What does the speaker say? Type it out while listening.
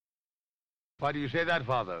Why do you say that,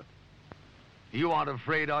 Father? You aren't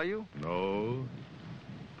afraid, are you? No,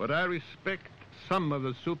 but I respect some of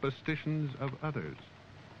the superstitions of others.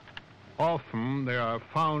 Often they are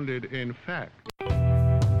founded in fact.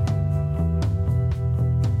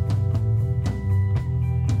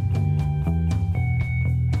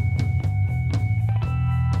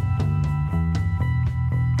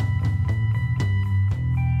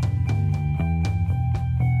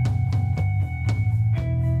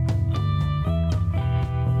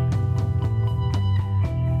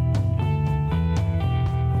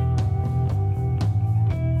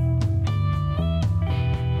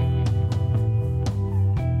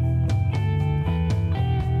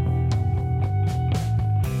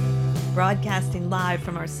 Broadcasting live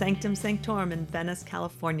from our Sanctum Sanctorum in Venice,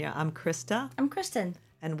 California. I'm Krista. I'm Kristen.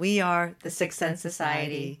 And we are the Sixth Sense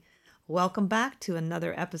Society. Welcome back to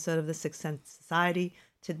another episode of the Sixth Sense Society.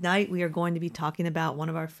 Tonight we are going to be talking about one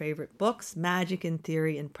of our favorite books, Magic in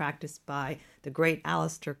Theory and Practice by the great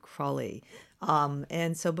Aleister Crowley.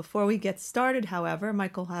 And so before we get started, however,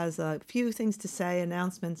 Michael has a few things to say,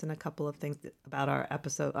 announcements, and a couple of things about our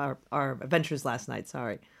episode, our adventures last night.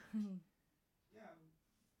 Sorry. Mm-hmm.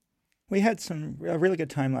 We had a really good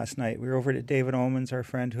time last night. We were over at David Omans, our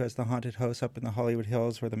friend who has the haunted house up in the Hollywood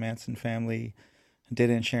Hills where the Manson family did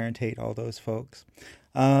and Sharon Tate, all those folks.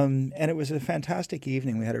 And it was a fantastic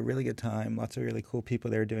evening. We had a really good time. Lots of really cool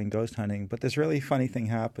people there doing ghost hunting. But this really funny thing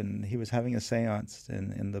happened. He was having a seance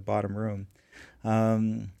in the bottom room.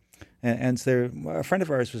 And so a friend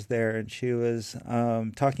of ours was there, and she was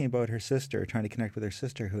talking about her sister, trying to connect with her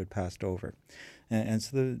sister who had passed over. And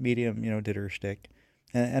so the medium, did her shtick.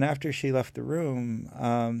 And after she left the room,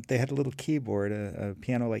 they had a little keyboard, a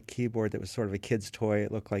piano-like keyboard that was sort of a kid's toy.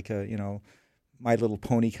 It looked like a, My Little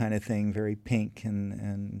Pony kind of thing, very pink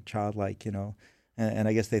and childlike, And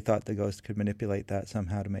I guess they thought the ghost could manipulate that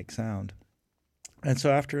somehow to make sound. And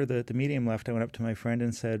so after the medium left, I went up to my friend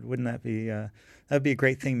and said, wouldn't that be that'd be a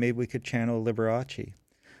great thing? Maybe we could channel Liberace.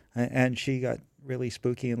 And she got really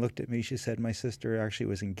spooky and looked at me. She said my sister actually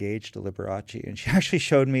was engaged to Liberace, and she actually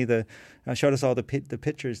showed us all the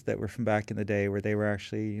pictures that were from back in the day where they were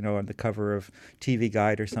actually, on the cover of TV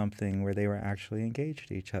Guide or something, where they were actually engaged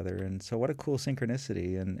to each other. And so what a cool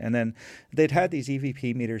synchronicity. And then they'd had these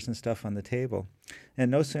EVP meters and stuff on the table, and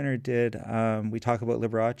no sooner did we talk about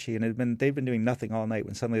Liberace, and they've been doing nothing all night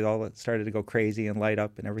when suddenly all it started to go crazy and light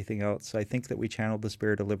up and everything else. So I think that we channeled the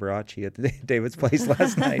spirit of Liberace at David's place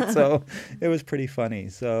last night. So it was pretty funny.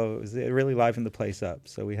 So it really livened the place up.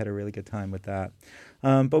 So we had a really good time with that.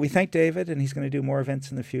 But we thank David, and he's going to do more events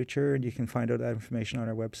in the future, and you can find out that information on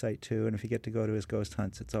our website too. And if you get to go to his ghost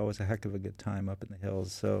hunts, it's always a heck of a good time up in the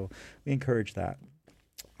hills. So we encourage that.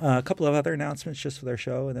 A couple of other announcements just for their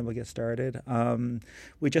show, and then we'll get started.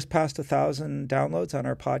 We just passed 1,000 downloads on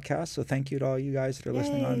our podcast, so thank you to all you guys that are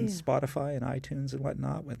listening on Spotify and iTunes and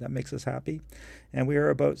whatnot. That makes us happy. And we are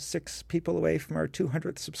about 6 people away from our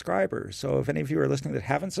 200th subscriber. So if any of you are listening that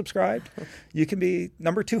haven't subscribed, you can be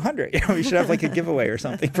number 200. We should have like a giveaway or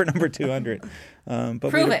something for number 200.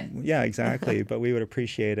 Prove it. Yeah, exactly. But we would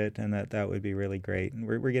appreciate it, and that would be really great. And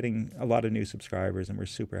we're getting a lot of new subscribers, and we're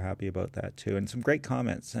super happy about that too. And some great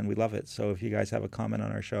comments, and we love it. So if you guys have a comment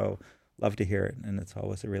on our show, love to hear it, and it's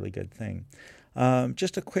always a really good thing.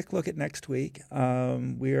 Just a quick look at next week.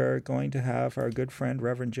 We are going to have our good friend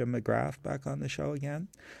Reverend Jim McGrath back on the show again.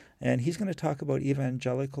 And he's going to talk about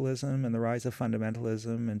evangelicalism and the rise of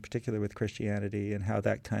fundamentalism, in particular with Christianity, and how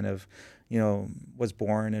that kind of, was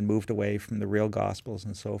born and moved away from the real gospels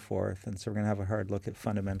and so forth. And so we're going to have a hard look at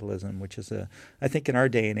fundamentalism, which is, I think in our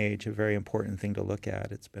day and age, a very important thing to look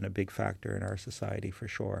at. It's been a big factor in our society for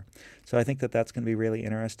sure. So I think that that's going to be really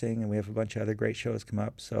interesting, and we have a bunch of other great shows come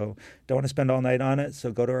up. So don't want to spend all night on it,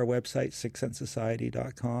 so go to our website,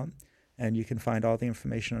 sixthsensesociety.com. And you can find all the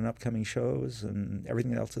information on upcoming shows and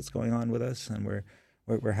everything else that's going on with us. And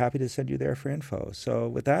we're happy to send you there for info. So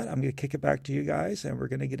with that, I'm going to kick it back to you guys, and we're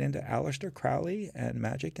going to get into Aleister Crowley and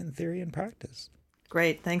Magic in Theory and Practice.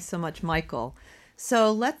 Great. Thanks so much, Michael.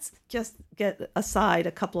 So let's just get aside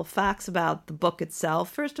a couple of facts about the book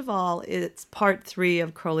itself. First of all, it's part 3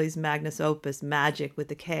 of Crowley's magnus opus, Magic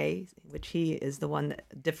with a K, which he is the one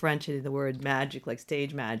that differentiated the word magic, like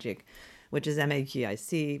stage magic, which is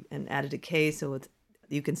MAGIC, and added a K so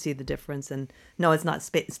you can see the difference. And no, it's not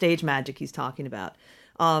stage magic he's talking about.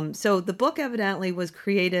 So the book evidently was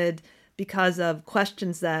created because of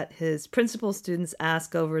questions that his principal students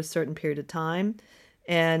ask over a certain period of time.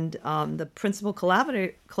 And the principal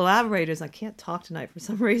collaborators, I can't talk tonight for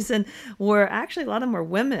some reason, were actually, a lot of them were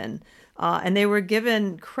women. And they were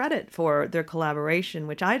given credit for their collaboration,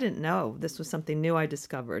 which I didn't know. This was something new I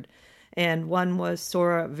discovered. And one was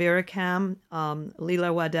Sora Viracam,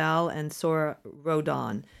 Leela Waddell, and Sora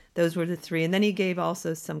Rodon. Those were the three. And then he gave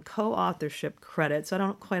also some co-authorship credit. So I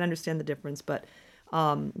don't quite understand the difference, but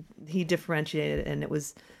he differentiated, and it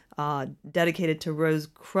was dedicated to Rose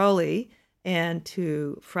Crowley and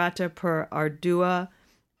to Frata per Ardua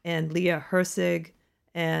and Leah Herzig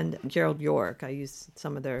and Gerald York. I used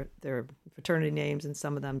some of their fraternity names and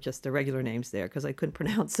some of them just the regular names there because I couldn't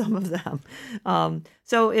pronounce some of them.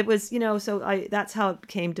 So it was, that's how it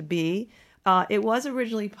came to be. It was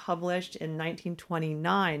originally published in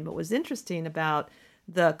 1929, but what was interesting about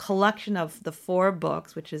the collection of the 4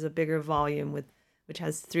 books, which is a bigger volume which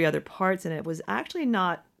has 3 other parts in it, was actually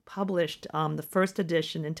not published, the first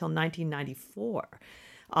edition, until 1994.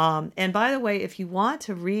 And by the way, if you want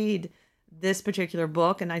to read this particular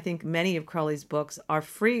book, and I think many of Crowley's books are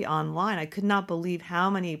free online, I could not believe how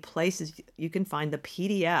many places you can find the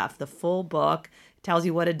PDF, the full book. It tells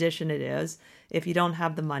you what edition it is if you don't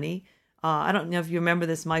have the money. I don't know if you remember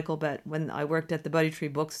this, Michael, but when I worked at the Buddy Tree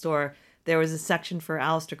bookstore, there was a section for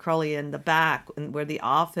Aleister Crowley in the back where the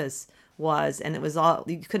office was, and it was all,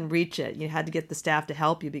 you couldn't reach it. You had to get the staff to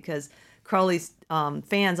help you because Crowley's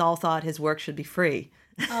fans all thought his work should be free.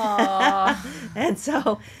 And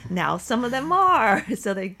so now some of them are.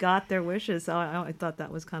 So they got their wishes. So I thought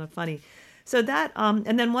that was kind of funny. So that,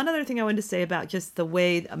 and then one other thing I wanted to say about just the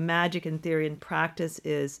way magic in theory and practice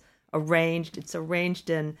is arranged. It's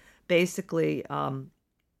arranged in basically,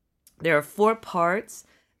 there are 4 parts.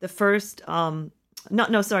 The first,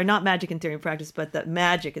 not magic in theory and practice, but the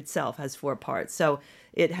magic itself has 4 parts. So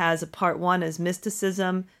it has a part 1 is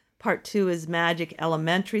mysticism, part 2 is magic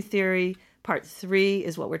elementary theory, part 3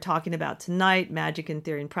 is what we're talking about tonight, magic in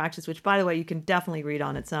theory and practice, which, by the way, you can definitely read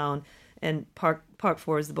on its own. And part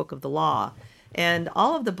 4 is the Book of the Law. And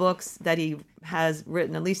all of the books that he has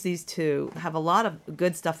written, at least these 2, have a lot of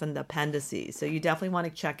good stuff in the appendices. So you definitely want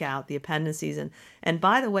to check out the appendices. And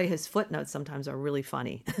by the way, his footnotes sometimes are really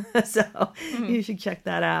funny. So you should check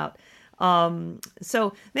that out.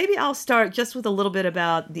 So maybe I'll start just with a little bit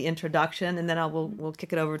about the introduction, and then we'll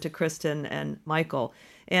kick it over to Kristen and Michael.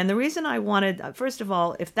 And the reason I wanted, first of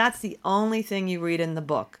all, if that's the only thing you read in the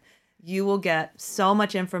book, you will get so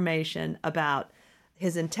much information about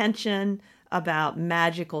his intention, about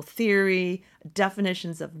magical theory,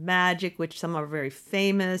 definitions of magic, which some are very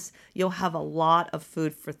famous. You'll have a lot of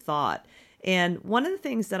food for thought. And one of the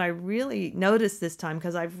things that I really noticed this time,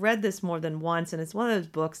 because I've read this more than once, and it's one of those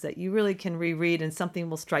books that you really can reread and something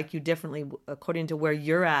will strike you differently according to where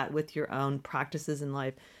you're at with your own practices in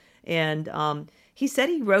life. And he said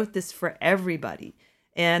he wrote this for everybody.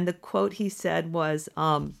 And the quote he said was,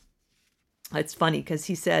 it's funny because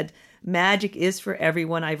he said, "Magic is for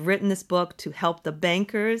everyone. I've written this book to help the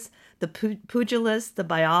bankers, the pugilist, the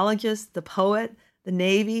biologist, the poet, the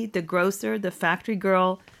Navy, the grocer, the factory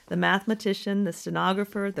girl, the mathematician, the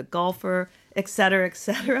stenographer, the golfer, etc.,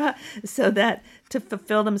 so that to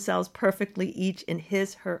fulfill themselves perfectly, each in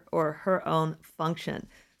his, her, or her own function."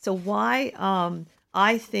 So why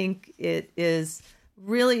I think it is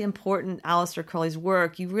really important, Aleister Crowley's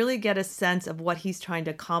work, you really get a sense of what he's trying to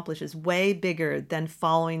accomplish is way bigger than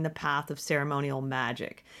following the path of ceremonial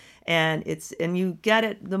magic. And you get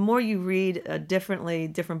it, the more you read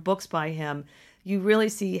different books by him, you really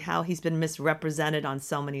see how he's been misrepresented on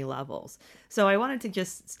so many levels. So I wanted to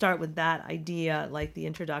just start with that idea, like the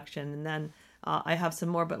introduction, and then I have some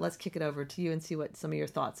more, but let's kick it over to you and see what some of your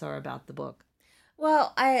thoughts are about the book.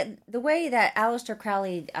 Well, the way that Aleister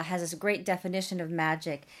Crowley has this great definition of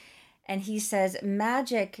magic, and he says,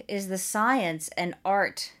 magic is the science and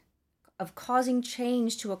art of causing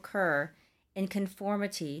change to occur in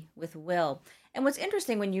conformity with will. And what's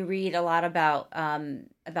interesting when you read a lot about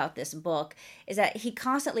this book is that he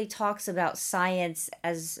constantly talks about science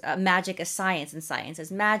as magic as science and science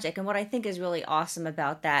as magic. And what I think is really awesome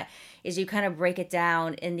about that is you kind of break it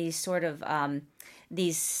down in these sort of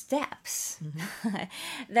these steps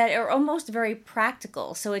that are almost very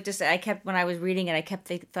practical. So when I was reading it, I kept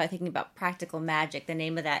thinking about Practical Magic, the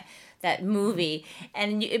name of that movie,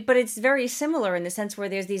 but it's very similar in the sense where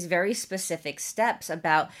there's these very specific steps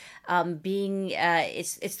about being.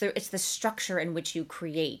 It's the structure in which you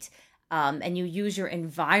create, and you use your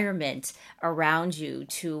environment around you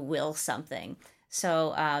to will something.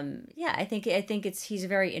 So I think he's a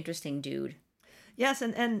very interesting dude. Yes,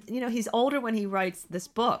 and he's older when he writes this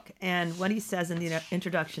book, and what he says in the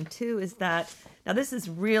introduction too is that, now this is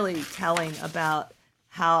really telling about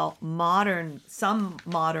how some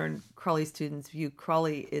modern Crowley students view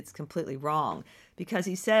Crowley. It's completely wrong, because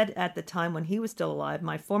he said at the time when he was still alive,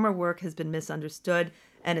 "My former work has been misunderstood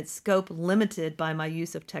and its scope limited by my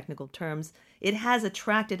use of technical terms. It has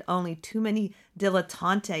attracted only too many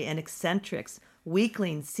dilettanti and eccentrics,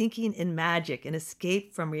 weaklings seeking in magic an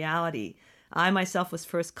escape from reality. I myself was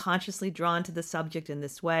first consciously drawn to the subject in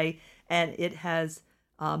this way, and it has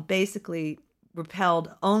basically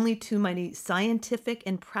repelled only too many scientific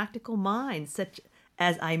and practical minds, such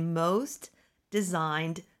as I most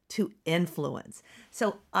designed to influence.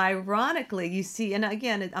 So ironically, you see, and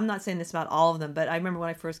again, I'm not saying this about all of them, but I remember when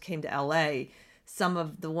I first came to LA, some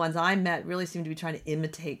of the ones I met really seemed to be trying to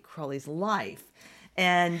imitate Crowley's life.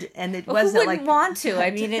 And it wasn't who wouldn't like want to?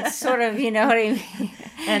 I mean, it's sort of, you know what I mean.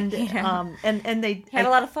 and and they He had a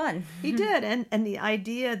lot of fun. He did, and the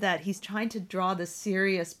idea that he's trying to draw this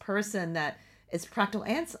serious person that is practical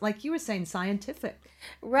and, like you were saying, scientific.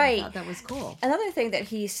 Right. I thought that was cool. Another thing that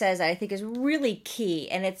he says that I think is really key,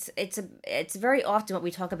 and it's very often what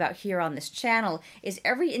we talk about here on this channel, is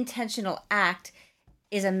every intentional act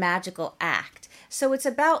is a magical act. So it's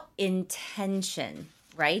about intention,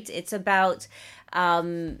 right? It's about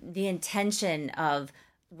the intention of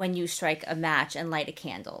when you strike a match and light a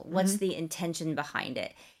candle. What's the intention behind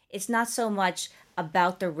it? It's not so much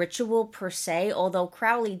about the ritual per se, although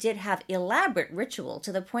Crowley did have elaborate ritual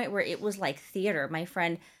to the point where it was like theater. My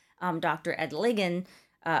friend, Dr. Ed Ligon,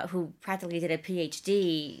 who practically did a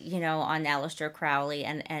PhD, you know, on Aleister Crowley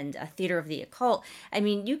and a theater of the occult.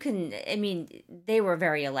 They were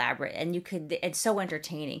very elaborate, and it's so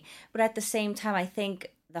entertaining. But at the same time, I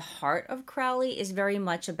think the heart of Crowley is very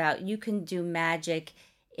much about you can do magic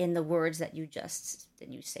in the words that you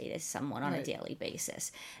say to someone on a daily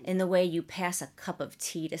basis, in the way you pass a cup of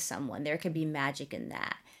tea to someone. There can be magic in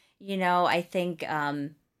that. You know, I think,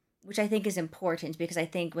 which I think is important, because I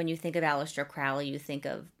think when you think of Aleister Crowley, you think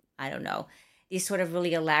of, I don't know, these sort of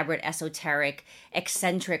really elaborate, esoteric,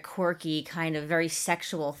 eccentric, quirky, kind of very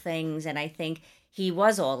sexual things. And I think he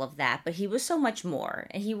was all of that, but he was so much more.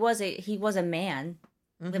 And he was a man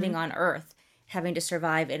living on Earth, having to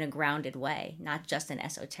survive in a grounded way, not just an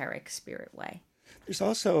esoteric spirit way. There's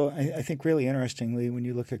also, I think really interestingly, when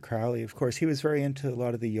you look at Crowley, of course, he was very into a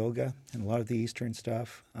lot of the yoga and a lot of the Eastern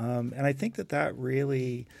stuff. And I think that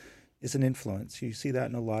really is an influence. You see that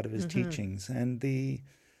in a lot of his teachings. And the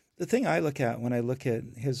thing I look at when I look at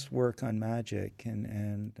his work on magic,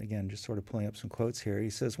 and again, just sort of pulling up some quotes here, he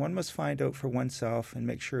says, one must find out for oneself and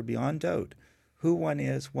make sure beyond doubt who one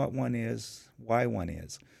is, what one is, why one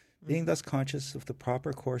is. Being thus conscious of the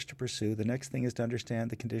proper course to pursue, the next thing is to understand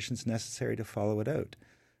the conditions necessary to follow it out.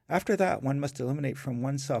 After that, one must eliminate from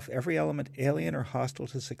oneself every element alien or hostile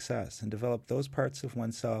to success and develop those parts of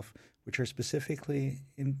oneself which are specifically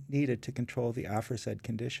needed to control the aforesaid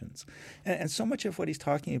conditions. And so much of what he's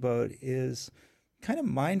talking about is kind of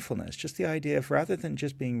mindfulness, just the idea of, rather than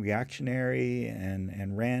just being reactionary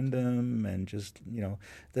and random and just, you know,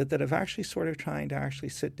 that of actually sort of trying to actually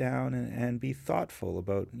sit down and be thoughtful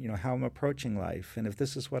about, you know, how I'm approaching life. And if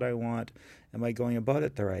this is what I want, am I going about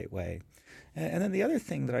it the right way? And then the other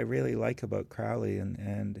thing that I really like about Crowley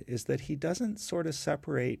and is that he doesn't sort of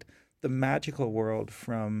separate the magical world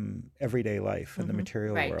from everyday life and the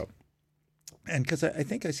material world. And because I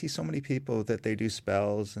think I see so many people that they do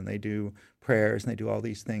spells and they do prayers and they do all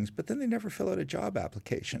these things, but then they never fill out a job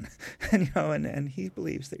application. And you know, and he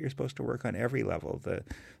believes that you're supposed to work on every level,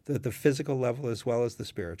 the physical level as well as the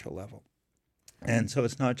spiritual level. And so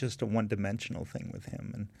it's not just a one-dimensional thing with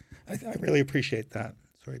him. And I really appreciate that.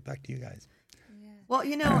 Sorry, back to you guys. Well,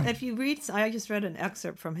 you know, if you read, I just read an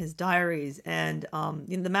excerpt from his diaries, and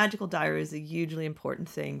you know, the magical diary is a hugely important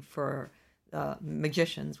thing for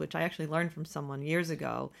magicians, which I actually learned from someone years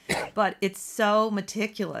ago. But it's so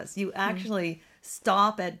meticulous. You actually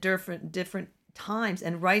stop at different times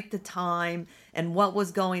and write the time and what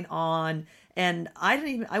was going on. And I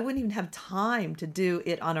wouldn't even have time to do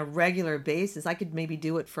it on a regular basis. I could maybe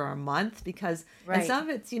do it for a month because, and some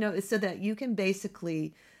of it's, you know, is so that you can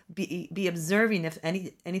basically be observing if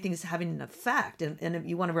anything is having an effect, and if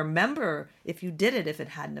you want to remember if you did it, if it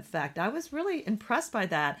had an effect. I was really impressed by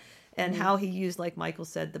that, and how he used, like Michael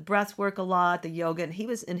said, the breath work a lot, the yoga, and he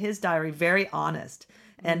was in his diary very honest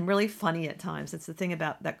and really funny at times. That's the thing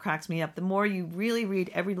about that cracks me up. The more you really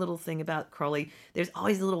read every little thing about Crowley, there's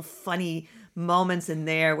always little funny moments in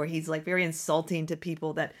there where he's like very insulting to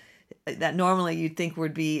people that normally you'd think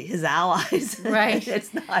would be his allies. Right.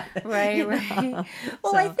 It's not. Right. Well,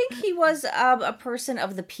 so. I think he was a person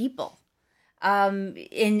of the people.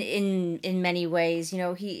 In many ways, you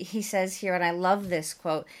know, he says here, and I love this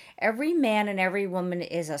quote: "Every man and every woman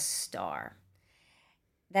is a star."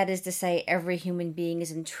 That is to say, every human being is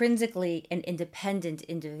intrinsically an independent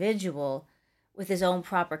individual with his own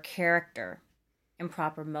proper character and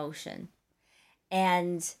proper motion.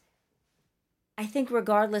 And I think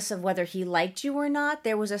regardless of whether he liked you or not,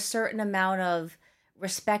 there was a certain amount of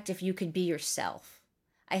respect if you could be yourself.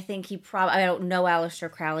 I think he probably, I don't know Aleister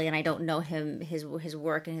Crowley and I don't know his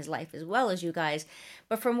work and his life as well as you guys,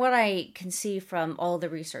 but from what I can see from all the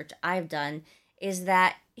research I've done is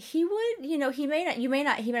that he would, he may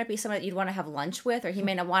not be someone that you'd want to have lunch with, or he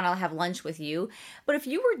may not want to have lunch with you, but if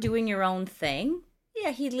you were doing your own thing,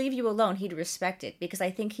 yeah, he'd leave you alone. He'd respect it, because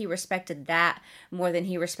I think he respected that more than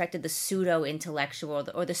he respected the pseudo-intellectual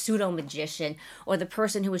or the pseudo-magician or the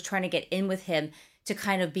person who was trying to get in with him to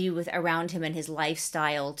kind of be around him and his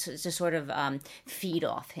lifestyle to sort of feed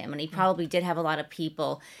off him. And he probably did have a lot of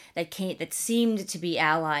people that seemed to be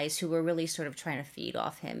allies who were really sort of trying to feed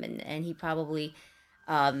off him. And he probably,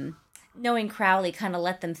 knowing Crowley, kind of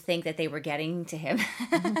let them think that they were getting to him,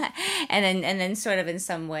 and then sort of in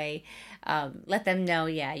some way let them know,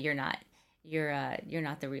 yeah, you're not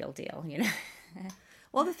the real deal,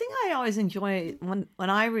 Well, the thing I always enjoy when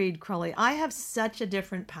I read Crowley, I have such a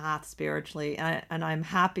different path spiritually, and I'm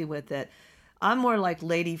happy with it. I'm more like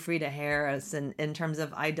Lady Frida Harris in terms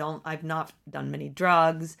of I've not done many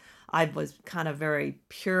drugs. I was kind of very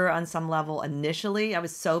pure on some level initially. I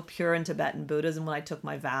was so pure in Tibetan Buddhism when I took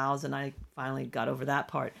my vows, and I finally got over that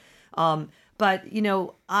part. But,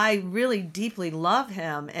 I really deeply love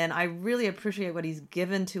him, and I really appreciate what he's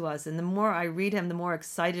given to us. And the more I read him, the more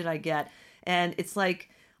excited I get. And it's like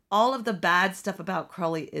all of the bad stuff about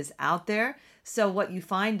Crowley is out there. So what you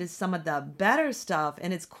find is some of the better stuff.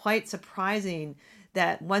 And it's quite surprising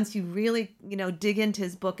that once you really, dig into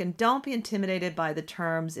his book, and don't be intimidated by the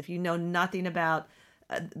terms. If you know nothing about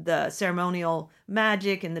the ceremonial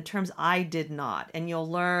magic and the terms, I did not. And you'll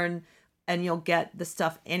learn and you'll get the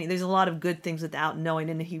stuff. And there's a lot of good things without knowing.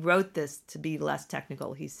 And he wrote this to be less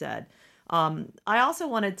technical, he said. I also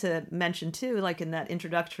wanted to mention too, like in that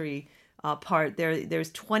introductory part,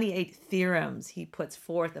 there's 28 theorems he puts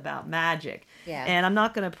forth about magic. Yeah. And I'm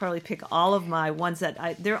not going to probably pick all of my ones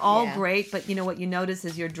they're all great, but what you notice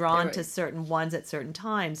is you're drawn to certain ones at certain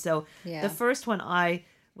times. So the first one I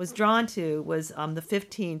was drawn to was the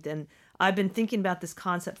 15th, and I've been thinking about this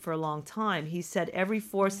concept for a long time. He said every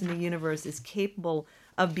force in the universe is capable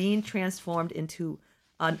of being transformed into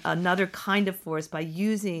another kind of force by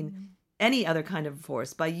using any other kind of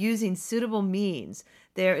force, by using suitable means.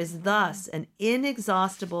 There is thus an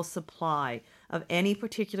inexhaustible supply of any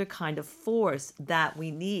particular kind of force that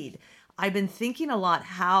we need. I've been thinking a lot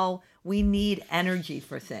how we need energy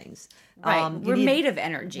for things. Right. We're made of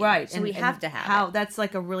energy. Right. So we have to have it. That's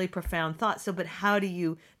like a really profound thought. So, but then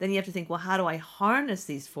you have to think, well, how do I harness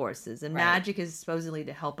these forces? And magic is supposedly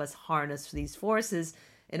to help us harness these forces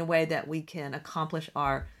in a way that we can accomplish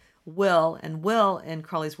our will. And will in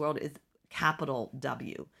Crowley's world is capital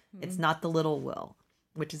W. It's not the little will,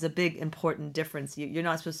 which is a big important difference. You're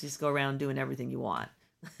not supposed to just go around doing everything you want.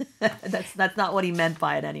 That's not what he meant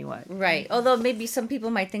by it anyway. Right. Although maybe some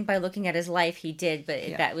people might think by looking at his life he did, but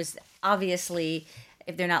that was obviously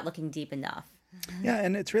if they're not looking deep enough. Yeah,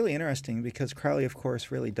 and it's really interesting because Crowley, of course,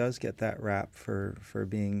 really does get that rap for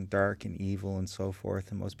being dark and evil and so forth,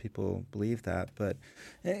 and most people believe that. But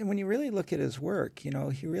when you really look at his work, he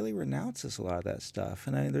really renounces a lot of that stuff.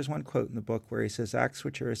 And there's one quote in the book where he says, "Acts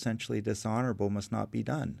which are essentially dishonorable must not be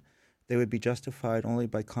done. They would be justified only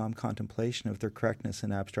by calm contemplation of their correctness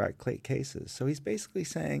in abstract cases." So he's basically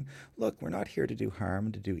saying, look, we're not here to do harm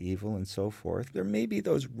and to do evil and so forth. There may be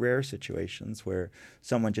those rare situations where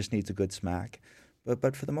someone just needs a good smack.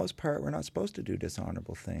 But for the most part, we're not supposed to do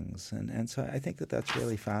dishonorable things. And so I think that's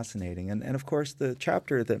really fascinating. And of course, the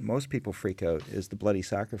chapter that most people freak out is the bloody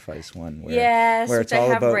sacrifice one, where it's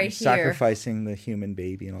all about sacrificing the human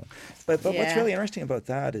baby and all. But what's really interesting about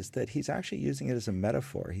that is that he's actually using it as a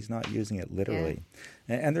metaphor. He's not using it literally.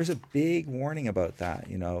 Yeah. And there's a big warning about that,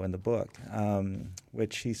 in the book,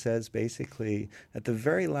 which he says basically at the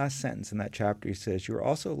very last sentence in that chapter, he says, "You are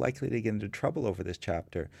also likely to get into trouble over this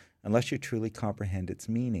chapter unless you truly comprehend its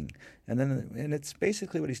meaning." And it's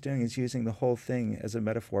basically what he's doing is using the whole thing as a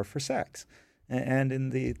metaphor for sex. And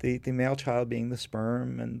in the male child being the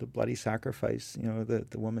sperm and the bloody sacrifice, the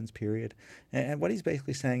woman's period. And what he's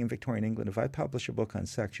basically saying in Victorian England, if I publish a book on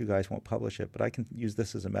sex, you guys won't publish it, but I can use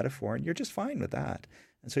this as a metaphor, and you're just fine with that.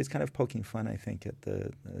 And so he's kind of poking fun, I think, at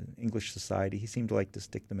the English society. He seemed to like to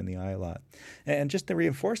stick them in the eye a lot. And just to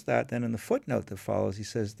reinforce that, then in the footnote that follows, he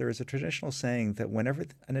says, there is a traditional saying that whenever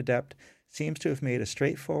an adept seems to have made a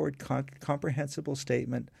straightforward, comprehensible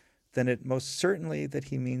statement, then it most certainly that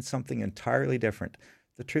he means something entirely different.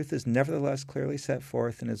 The truth is nevertheless clearly set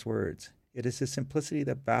forth in his words. It is his simplicity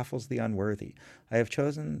that baffles the unworthy. I have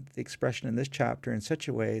chosen the expression in this chapter in such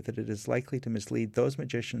a way that it is likely to mislead those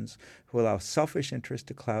magicians who allow selfish interest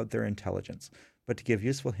to cloud their intelligence. but to give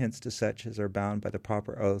useful hints to such as are bound by the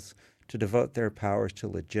proper oaths to devote their powers to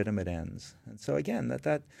legitimate ends. And so again,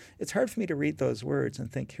 that it's hard for me to read those words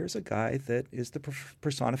and think, here's a guy that is the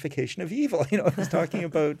personification of evil. He's talking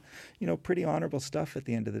about, pretty honorable stuff at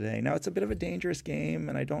the end of the day. Now, it's a bit of a dangerous game,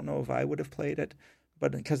 and I don't know if I would have played it,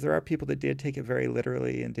 but because there are people that did take it very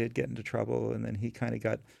literally and did get into trouble, and then he kind of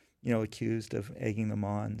got, accused of egging them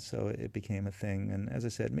on, so it became a thing. And as I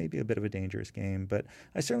said, maybe a bit of a dangerous game, but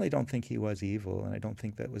I certainly don't think he was evil, and I don't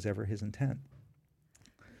think that was ever his intent.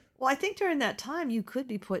 Well, I think during that time you could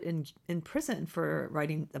be put in prison for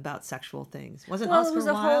writing about sexual things. Wasn't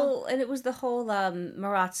Oscar Wilde? It was the whole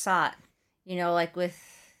Marat Sat, like with,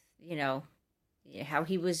 how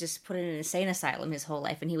he was just put in an insane asylum his whole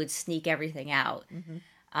life, and he would sneak everything out.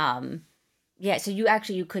 Mm-hmm. So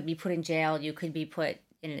you could be put in jail. You could be put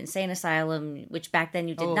in an insane asylum, which back then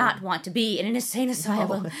you did not want to be in an insane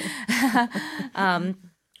asylum.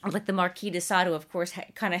 Like the Marquis de Sade, who of course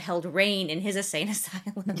kind of held reign in his insane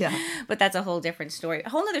asylum. Yeah. But that's a whole different story. A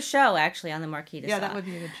whole other show, actually, on the Marquis de Sade. Yeah, that would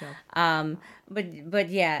be a good show. But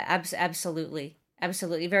yeah, absolutely.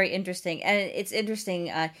 Absolutely. Very interesting. And it's interesting,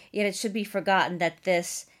 yet it should be forgotten that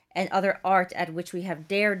this and other art at which we have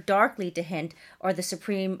dared darkly to hint are the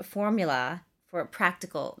supreme formula for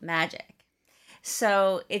practical magic.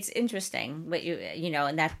 So it's interesting, but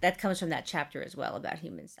and that comes from that chapter as well about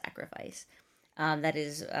human sacrifice. That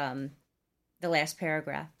is the last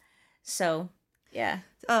paragraph. So, yeah.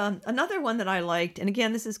 Another one that I liked, and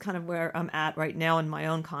again, this is kind of where I'm at right now in my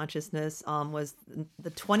own consciousness, was the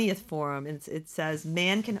 20th Forum. It says,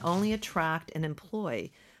 man can only attract and employ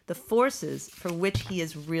the forces for which he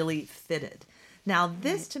is really fitted. Now,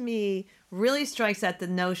 this to me really strikes at the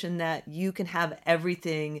notion that you can have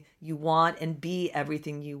everything you want and be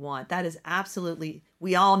everything you want. That is absolutely,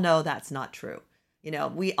 we all know that's not true.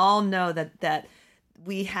 We all know that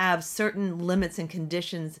we have certain limits and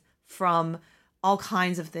conditions from all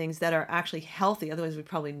kinds of things that are actually healthy. Otherwise, we'd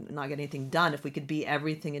probably not get anything done if we could be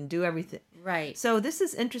everything and do everything. Right. So this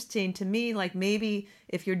is interesting to me. Like maybe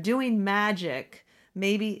if you're doing magic,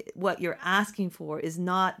 maybe what you're asking for is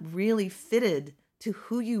not really fitted to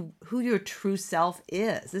who your true self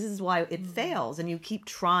is. This is why it fails, and you keep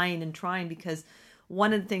trying and trying, because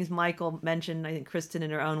one of the things Michael mentioned, I think Kristen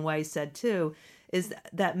in her own way said too, is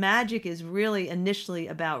that magic is really initially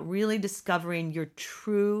about really discovering your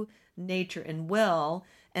true nature and will.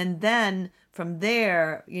 And then from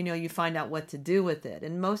there, you find out what to do with it.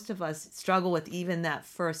 And most of us struggle with even that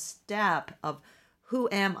first step of who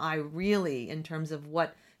am I really, in terms of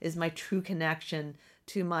what is my true connection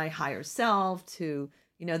to my higher self, to,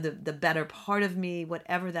 the better part of me,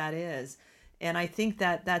 whatever that is. And I think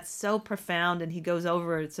that that's so profound, and he goes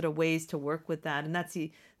over sort of ways to work with that. And that's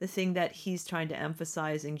the thing that he's trying to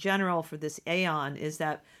emphasize in general for this aeon, is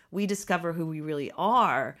that we discover who we really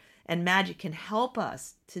are, and magic can help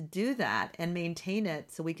us to do that and maintain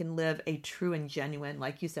it so we can live a true and genuine,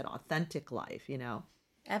 like you said, authentic life,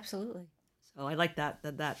 Absolutely. So I like that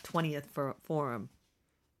 20th Forum.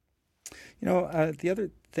 The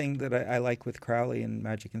other thing that I like with Crowley in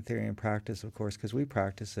Magic in Theory and Practice, of course, because we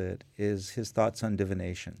practice it, is his thoughts on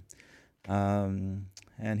divination.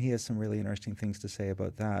 And he has some really interesting things to say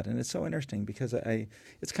about that. And it's so interesting because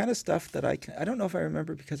it's kind of stuff that I don't know if I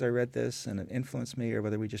remember because I read this and it influenced me or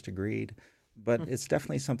whether we just agreed, but it's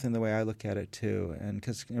definitely something the way I look at it too. And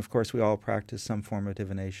because, of course, we all practice some form of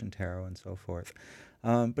divination, tarot, and so forth.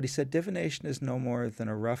 But he said, divination is no more than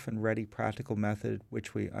a rough and ready practical method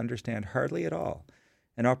which we understand hardly at all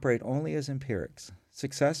and operate only as empirics.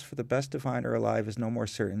 Success for the best diviner alive is no more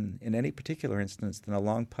certain in any particular instance than a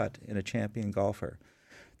long putt in a champion golfer.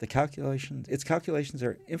 Its calculations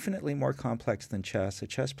are infinitely more complex than chess, a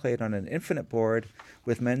chess played on an infinite board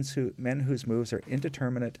with men whose moves are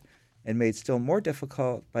indeterminate and made still more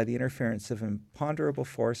difficult by the interference of imponderable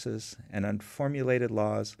forces and unformulated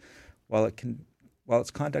laws, while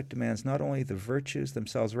its conduct demands not only the virtues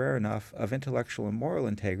themselves rare enough of intellectual and moral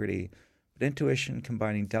integrity, but intuition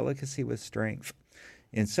combining delicacy with strength,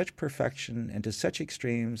 in such perfection and to such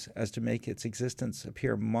extremes as to make its existence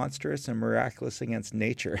appear monstrous and miraculous against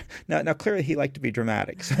nature. Now clearly he liked to be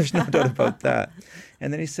dramatic, so there's no doubt about that.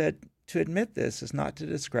 And then he said, to admit this is not to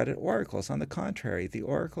discredit oracles. On the contrary, the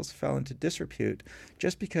oracles fell into disrepute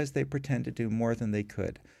just because they pretend to do more than they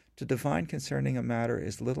could. To divine concerning a matter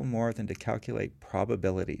is little more than to calculate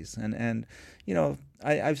probabilities. And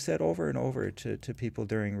I've said over and over to people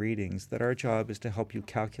during readings that our job is to help you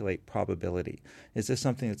calculate probability. Is this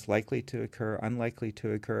something that's likely to occur, unlikely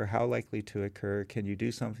to occur, how likely to occur? Can you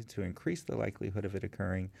do something to increase the likelihood of it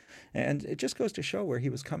occurring? And it just goes to show where he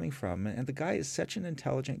was coming from. And the guy is such an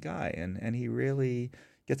intelligent guy, and he really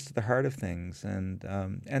gets to the heart of things. And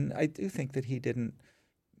I do think that he didn't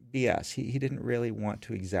BS. He didn't really want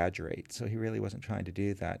to exaggerate, so he really wasn't trying to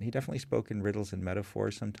do that. He definitely spoke in riddles and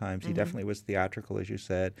metaphors sometimes. He definitely was theatrical, as you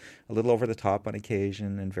said, a little over the top on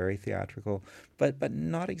occasion and very theatrical, but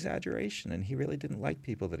not exaggeration. And he really didn't like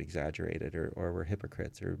people that exaggerated or were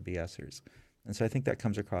hypocrites or BSers. And so I think that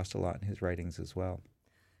comes across a lot in his writings as well.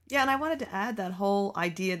 Yeah, and I wanted to add that whole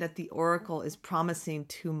idea that the oracle is promising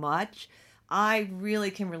too much. I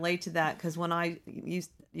really can relate to that because when I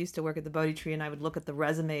used to work at the Bodhi Tree and I would look at the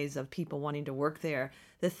resumes of people wanting to work there,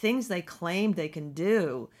 the things they claimed they can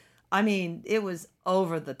do, I mean, it was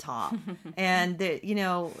over the top. And,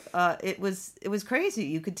 it was crazy.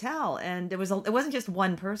 You could tell. And it wasn't just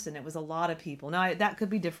one person. It was a lot of people. Now, that could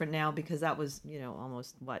be different now because that was,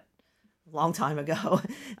 almost a long time ago.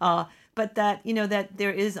 But that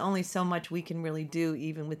there is only so much we can really do,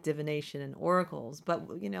 even with divination and oracles. But,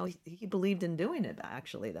 he believed in doing it,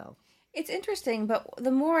 actually, though. It's interesting, but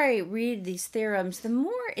the more I read these theorems, the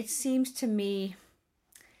more it seems to me,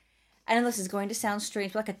 I know this is going to sound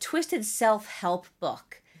strange, but like a twisted self-help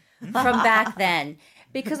book from back then.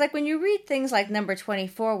 Because like when you read things like number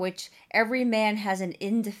 24, which every man has an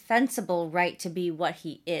indefensible right to be what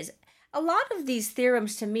he is, a lot of these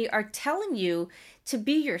theorems to me are telling you to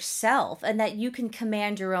be yourself and that you can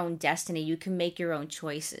command your own destiny. You can make your own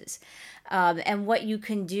choices. And what you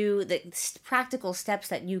can do, the practical steps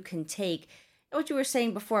that you can take. What you were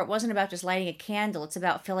saying before, it wasn't about just lighting a candle. It's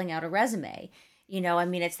about filling out a resume.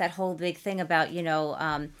 It's that whole big thing about,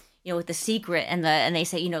 with The Secret and they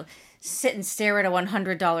say, sit and stare at a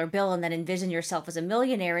 $100 bill and then envision yourself as a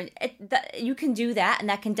millionaire. And you can do that, and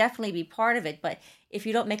that can definitely be part of it. But if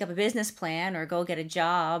you don't make up a business plan or go get a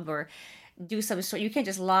job or do some sort, you can't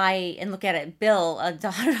just lie and look at a $100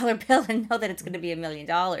 bill and know that it's going to be $1 million.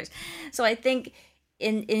 So I think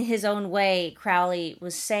in his own way, Crowley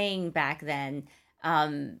was saying back then,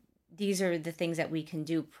 these are the things that we can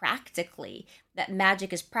do practically, that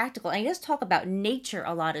magic is practical. And he does talk about nature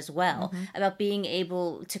a lot as well, about being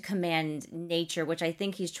able to command nature, which I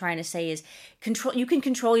think he's trying to say is you can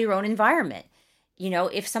control your own environment.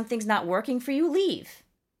 If something's not working for you, leave.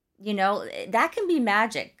 That can be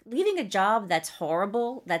magic. Leaving a job that's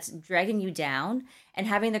horrible, that's dragging you down, and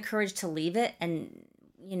having the courage to leave it, and,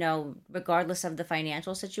 regardless of the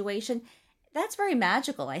financial situation, that's very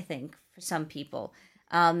magical, I think, for some people.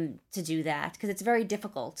 To do that, because it's very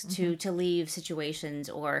difficult to leave situations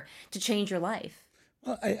or to change your life.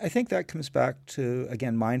 Well, I think that comes back to,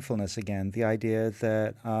 again, mindfulness again, the idea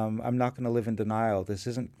that I'm not going to live in denial. This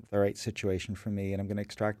isn't the right situation for me, and I'm going to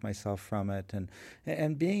extract myself from it,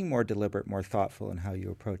 and being more deliberate, more thoughtful in how you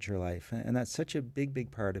approach your life. And that's such a big,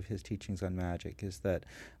 big part of his teachings on magic, is that,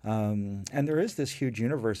 and there is this huge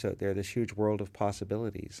universe out there, this huge world of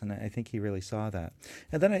possibilities, and I think he really saw that.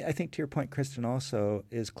 And then I think to your point, Kristen, also,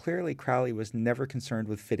 is clearly Crowley was never concerned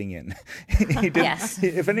with fitting in. Yes.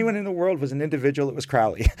 If anyone in the world was an individual, it was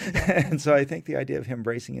Crowley. And so I think the idea of him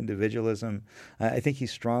embracing individualism, I think he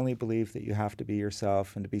strongly believed that you have to be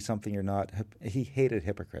yourself and to be something you're not. He hated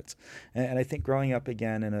hypocrites. And I think growing up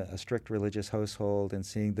again in a strict religious household and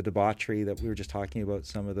seeing the debauchery that we were just talking about,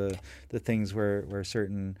 some of the things where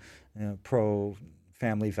certain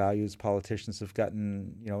pro-family values politicians have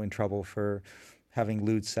gotten in trouble for having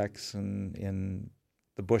lewd sex in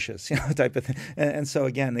the bushes, type of thing. And so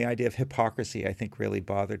again, the idea of hypocrisy, I think, really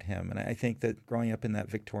bothered him. And I think that growing up in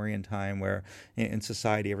that Victorian time where in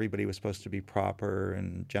society everybody was supposed to be proper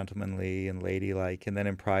and gentlemanly and ladylike, and then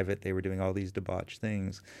in private they were doing all these debauched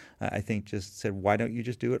things, I think just said, why don't you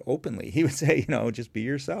just do it openly? He would say, just be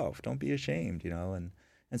yourself. Don't be ashamed, And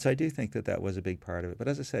so I do think that was a big part of it. But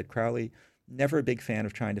as I said, Crowley, never a big fan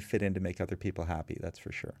of trying to fit in to make other people happy, that's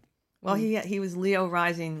for sure. Well, he was Leo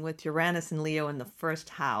rising with Uranus and Leo in the first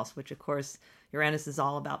house, which, of course, Uranus is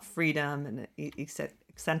all about freedom and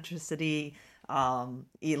eccentricity.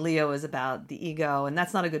 Leo is about the ego, and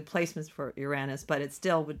that's not a good placement for Uranus, but it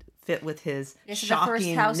still would fit with his shocking the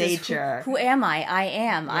first house nature. Is who am I? I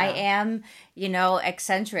am. Yeah. I am,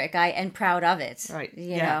 eccentric. And proud of it. Right.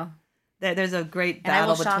 You know. There's a great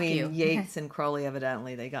battle between Yeats and Crowley,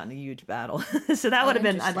 evidently. They got in a huge battle. So that would have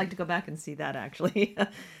been, I'd like to go back and see that, actually.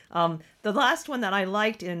 The last one that I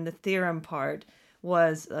liked in the theorem part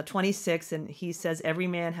was 26, and he says, every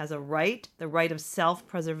man has a right, the right of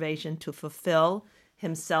self-preservation to fulfill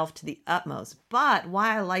himself to the utmost. But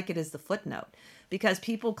why I like it is the footnote, because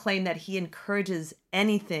people claim that he encourages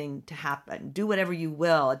anything to happen. Do whatever you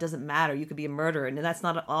will. It doesn't matter. You could be a murderer. And that's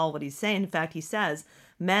not at all what he's saying. In fact, he says,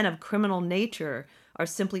 men of criminal nature are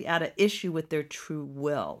simply at an issue with their true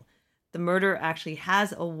will. The murderer actually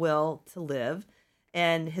has a will to live,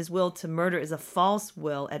 And his will to murder is a false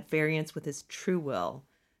will at variance with his true will,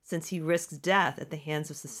 since he risks death at the hands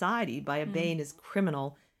of society by obeying his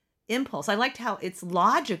criminal impulse. I liked how it's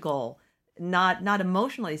logical, not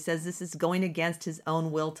emotionally. He says this is going against his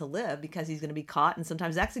own will to live because he's going to be caught and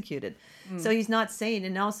sometimes executed. So he's not saying,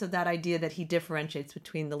 and also that idea that he differentiates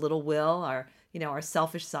between the little will, our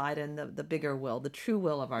selfish side, and the bigger will, the true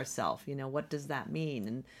will of ourself. What does that mean?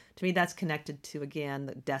 And to me, that's connected to, again,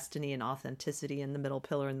 the destiny and authenticity in the middle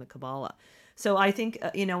pillar in the Kabbalah. So I think,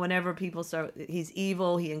 whenever people start, he's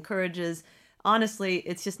evil, he encourages, honestly,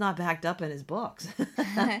 it's just not backed up in his books.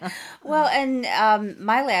 Well, and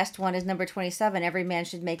my last one is number 27. Every man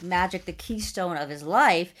should make magic the keystone of his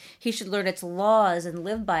life. He should learn its laws and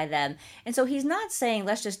live by them. And so he's not saying,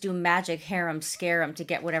 let's just do magic, harem, scarum to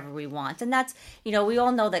get whatever we want. And that's, we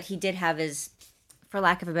all know that he did have his, for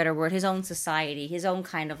lack of a better word, his own society, his own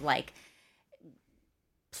kind of like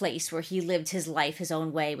place where he lived his life his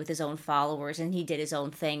own way with his own followers, and he did his own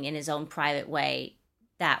thing in his own private way.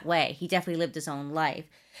 That way, he definitely lived his own life,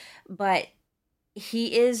 but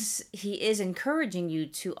he is encouraging you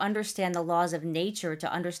to understand the laws of nature, to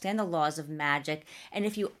understand the laws of magic. And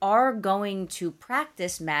if you are going to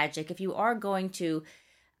practice magic, if you are going to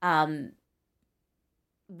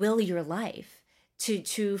will your life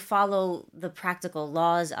to follow the practical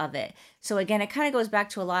laws of it. So again, it kind of goes back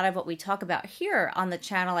to a lot of what we talk about here on the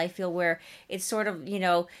channel, I feel, where it's sort of,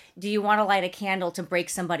 do you want to light a candle to break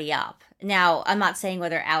somebody up? Now, I'm not saying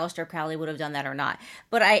whether Aleister Crowley would have done that or not,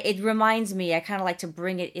 but it reminds me, I kind of like to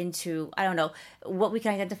bring it into, I don't know, what we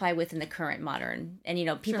can identify with in the current modern. And,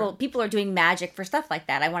 people are doing magic for stuff like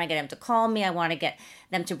that. I want to get them to call me. I want to get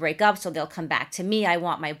them to break up so they'll come back to me. I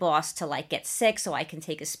want my boss to get sick so I can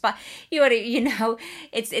take a spot.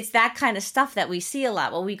 It's that kind of stuff that we see a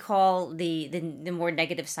lot, what we call the more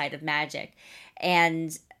negative side of magic.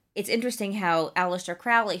 And it's interesting how Aleister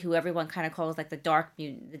Crowley, who everyone kind of calls the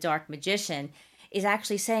dark magician, is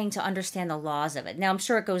actually saying to understand the laws of it. Now, I'm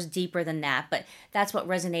sure it goes deeper than that, but that's what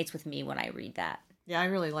resonates with me when I read that. Yeah, I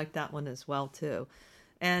really like that one as well, too.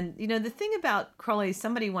 And, the thing about Crowley,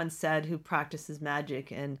 somebody once said who practices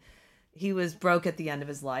magic, and he was broke at the end of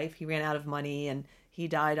his life. He ran out of money, and he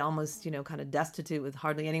died almost, kind of destitute with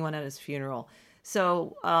hardly anyone at his funeral.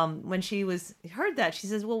 So when she heard that, she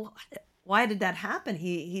says, well, why did that happen?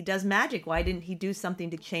 He does magic. Why didn't he do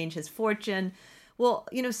something to change his fortune? Well,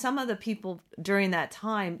 some of the people during that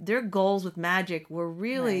time, their goals with magic were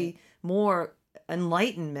really more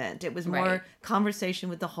enlightenment. It was more conversation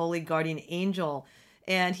with the holy guardian angel.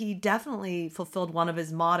 And he definitely fulfilled one of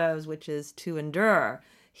his mottos, which is to endure.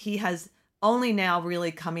 He has only now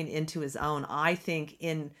really coming into his own, I think,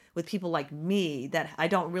 with people like me, that I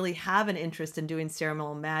don't really have an interest in doing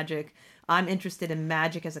ceremonial magic. I'm interested in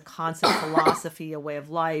magic as a concept, philosophy, a way of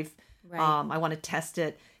life. Right. I want to test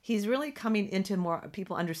it. He's really coming into more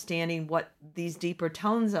people understanding what these deeper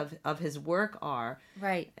tones of his work are.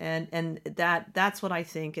 Right. And that's what I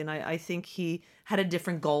think. And I think he had a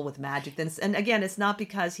different goal with magic and again, it's not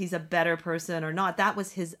because he's a better person or not. That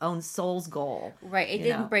was his own soul's goal. Right. It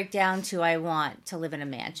didn't break down to, I want to live in a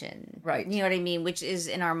mansion. Right. You know what I mean? Which is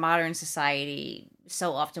in our modern society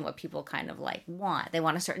so often what people kind of want. They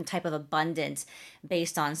want a certain type of abundance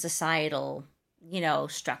based on societal,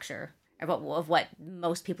 structure of what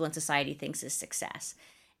most people in society thinks is success.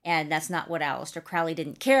 And that's not what Aleister Crowley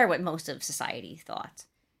didn't care what most of society thought.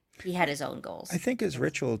 He had his own goals. I think his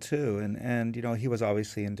ritual too, and he was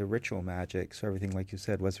obviously into ritual magic, so everything, like you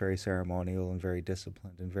said, was very ceremonial and very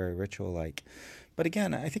disciplined and very ritual-like. But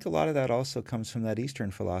again, I think a lot of that also comes from that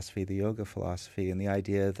Eastern philosophy, the yoga philosophy, and the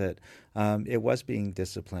idea that it was being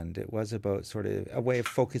disciplined. It was about sort of a way of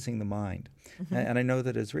focusing the mind. Mm-hmm. And I know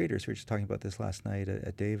that as readers, we were just talking about this last night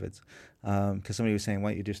at David's, because somebody was saying,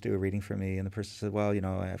 why don't you just do a reading for me? And the person said, well,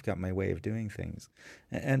 I've got my way of doing things.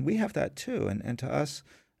 And we have that too. And to us,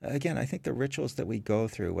 again, I think the rituals that we go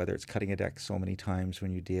through, whether it's cutting a deck so many times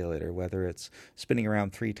when you deal it, or whether it's spinning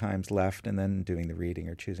around 3 times left and then doing the reading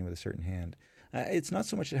or choosing with a certain hand, it's not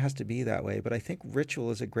so much it has to be that way, but I think ritual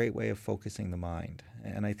is a great way of focusing the mind.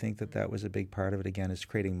 And I think that was a big part of it, again, is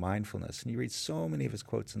creating mindfulness. And you read so many of his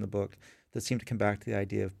quotes in the book that seem to come back to the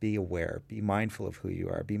idea of be aware, be mindful of who you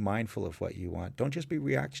are, be mindful of what you want. Don't just be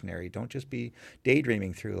reactionary. Don't just be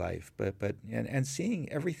daydreaming through life, but seeing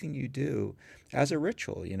everything you do as a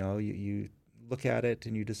ritual. You look at it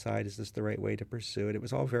and you decide, is this the right way to pursue it? It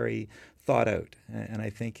was all very thought out. And I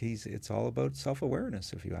think it's all about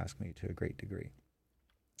self-awareness, if you ask me, to a great degree.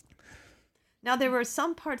 Now, there were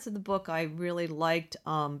some parts of the book I really liked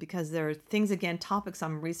because there are things, again, topics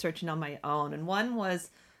I'm researching on my own. And one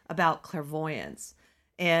was about clairvoyance.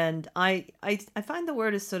 And I find the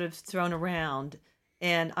word is sort of thrown around.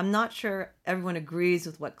 And I'm not sure everyone agrees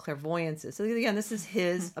with what clairvoyance is. So again, this is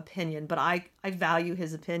his opinion, but I value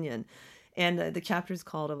his opinion. And the chapter is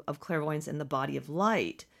called of Clairvoyance in the Body of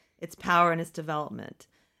Light, its power and its development.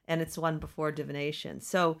 And it's one before divination.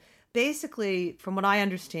 So basically, from what I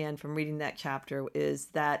understand from reading that chapter, is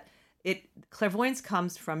that clairvoyance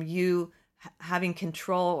comes from you having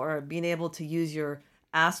control or being able to use your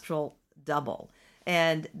astral double.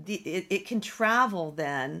 And it can travel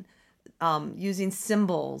then using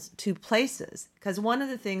symbols to places. Because one of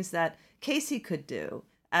the things that Casey could do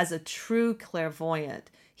as a true clairvoyant,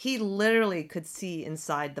 he literally could see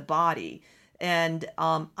inside the body. And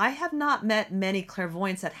I have not met many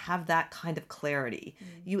clairvoyants that have that kind of clarity.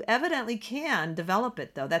 You evidently can develop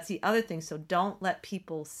it, though. That's the other thing. So don't let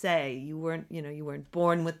people say you weren't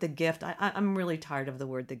born with the gift. I'm really tired of the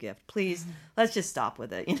word "the gift." Please, let's just stop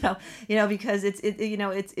with it. Because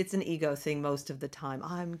it's an ego thing most of the time.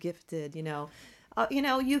 I'm gifted.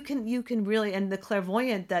 You can really, and the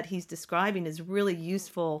clairvoyant that he's describing is really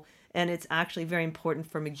useful, and it's actually very important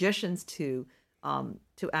for magicians to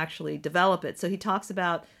actually develop it. So he talks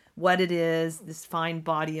about what it is, this fine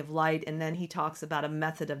body of light, and then he talks about a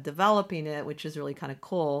method of developing it, which is really kind of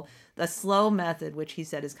cool. The slow method, which he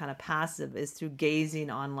said is kind of passive, is through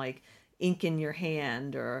gazing on like ink in your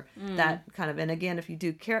hand or that kind of. And again, if you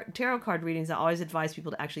do tarot card readings, I always advise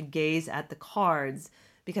people to actually gaze at the cards,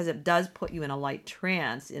 because it does put you in a light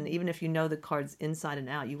trance. And even if you know the cards inside and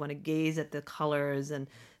out, you want to gaze at the colors and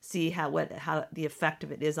see how the effect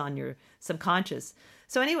of it is on your subconscious.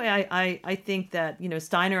 So anyway, I think that,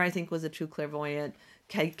 Steiner, I think, was a true clairvoyant.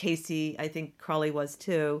 Casey, I think Crowley was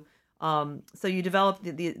too. So you develop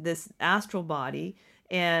this astral body,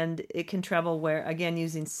 and it can travel where, again,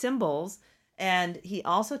 using symbols. And he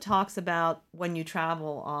also talks about when you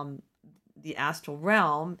travel the astral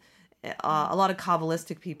realm, a lot of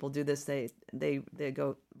Kabbalistic people do this. They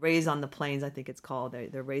go raise on the planes, I think it's called.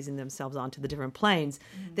 They're raising themselves onto the different planes.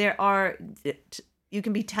 You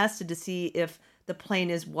can be tested to see if the plane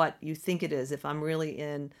is what you think it is, if I'm really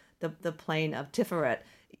in the plane of Tiferet,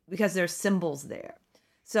 because there's symbols there.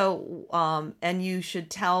 So, and you should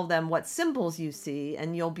tell them what symbols you see,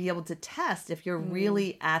 and you'll be able to test if you're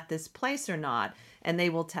really at this place or not, and they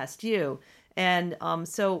will test you. And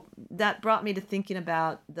so that brought me to thinking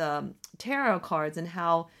about the tarot cards and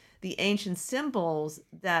how the ancient symbols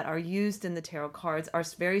that are used in the tarot cards are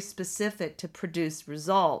very specific to produce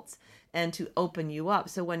results and to open you up.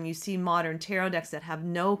 So when you see modern tarot decks that have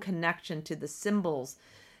no connection to the symbols,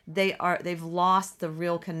 they've lost the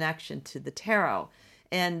real connection to the tarot.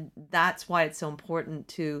 And that's why it's so important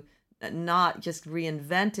to not just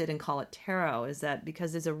reinvent it and call it tarot, is that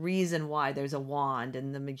because there's a reason why there's a wand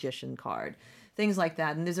in the magician card, things like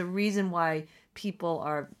that. And there's a reason why people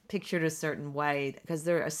are pictured a certain way, because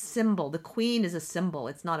they're a symbol. The queen is a symbol.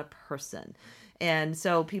 It's not a person. And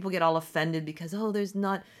so people get all offended because, there's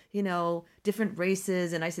not, different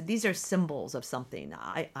races. And I said, these are symbols of something.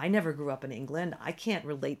 I never grew up in England. I can't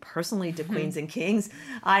relate personally to queens and kings.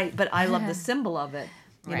 But I love the symbol of it.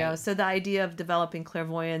 You know, so the idea of developing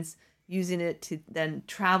clairvoyance, using it to then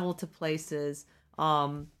travel to places.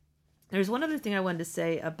 There's one other thing I wanted to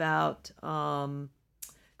say about,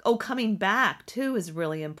 coming back too is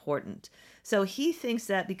really important. So he thinks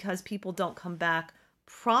that because people don't come back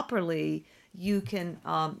properly, you can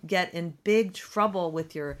get in big trouble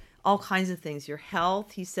with all kinds of things. Your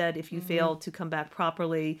health, he said, if you fail to come back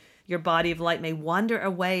properly, your body of light may wander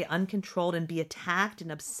away uncontrolled and be attacked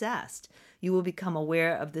and obsessed. You will become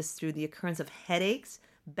aware of this through the occurrence of headaches,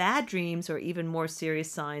 bad dreams, or even more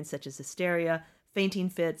serious signs such as hysteria, fainting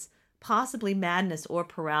fits, possibly madness or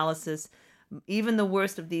paralysis. Even the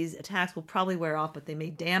worst of these attacks will probably wear off, but they may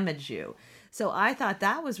damage you. So I thought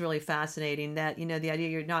that was really fascinating, that, the idea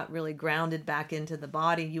you're not really grounded back into the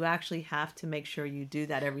body. You actually have to make sure you do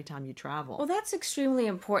that every time you travel. Well, that's extremely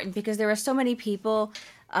important, because there are so many people,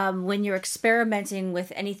 when you're experimenting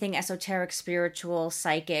with anything esoteric, spiritual,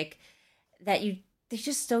 psychic, that they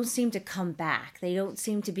just don't seem to come back. They don't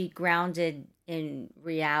seem to be grounded in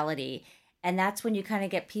reality. And that's when you kind of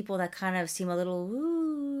get people that kind of seem a little,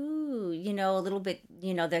 a little bit,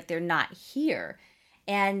 that they're not here.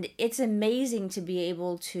 And it's amazing to be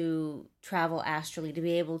able to travel astrally, to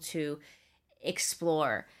be able to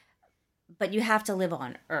explore. But you have to live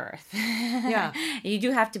on Earth. Yeah. You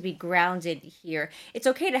do have to be grounded here. It's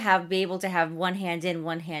okay to be able to have one hand in,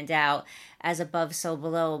 one hand out, as above, so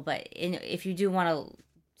below. But if you do want to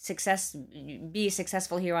be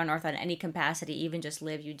successful here on Earth on any capacity, even just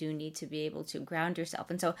live, you do need to be able to ground yourself.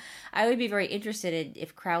 And so I would be very interested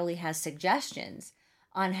if Crowley has suggestions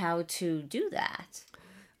on how to do that.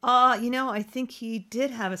 I think he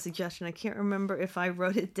did have a suggestion. I can't remember if I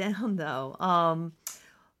wrote it down though.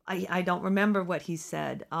 I don't remember what he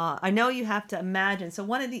said. I know you have to imagine. So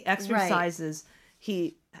one of the exercises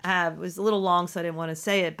he had was a little long, so I didn't want to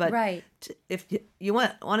say it. But Right. if you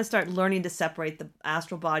want to start learning to separate the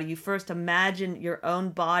astral body, you first imagine your own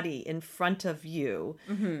body in front of you.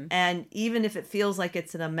 And even if it feels like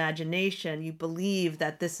it's an imagination, you believe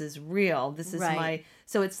that this is real. This is Right.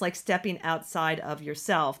 so it's like stepping outside of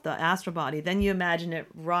yourself, the astral body. Then you imagine it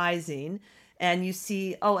rising and you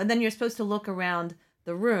see, and then you're supposed to look around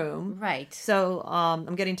the room. Right. So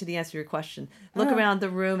I'm getting to the answer to your question. Look around the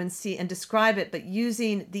room and see and describe it, but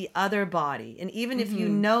using the other body. And even if you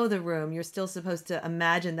know the room, you're still supposed to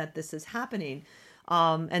imagine that this is happening.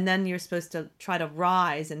 And then you're supposed to try to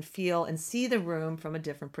rise and feel and see the room from a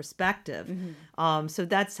different perspective. So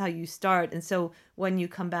that's how you start. And so when you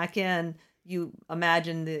come back in, you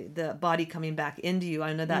imagine the body coming back into you.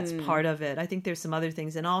 I know that's part of it. I think there's some other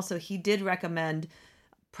things. And also he did recommend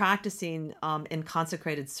practicing in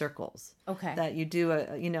consecrated circles. Okay. That you do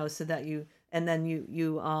so that you and then you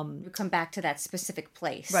You come back to that specific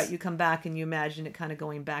place. right, you come back and you imagine it kind of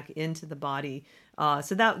going back into the body.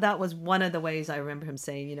 So that was one of the ways I remember him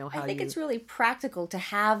saying, how I think you it's really practical to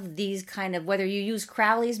have these kind of, whether you use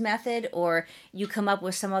Crowley's method or you come up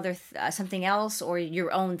with some other something else or your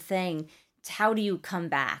own thing. How do you come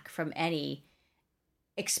back from any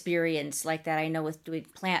experience like that? I know with doing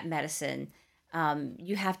plant medicine,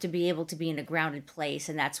 you have to be able to be in a grounded place,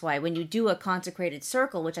 and that's why when you do a consecrated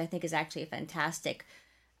circle, which I think is actually a fantastic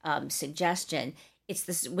suggestion, it's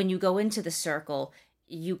this: when you go into the circle,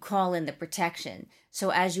 you call in the protection. So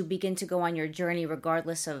as you begin to go on your journey,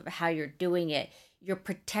 regardless of how you're doing it, you're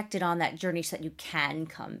protected on that journey so that you can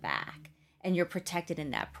come back, and you're protected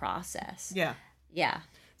in that process. yeah. Yeah.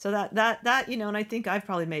 So that and I think I've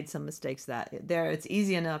probably made some mistakes it's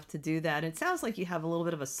easy enough to do that. It sounds like you have a little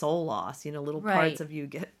bit of a soul loss, little Right. parts of you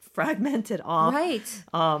get fragmented off. Right.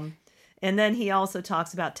 And then he also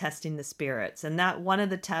talks about testing the spirits. And that one of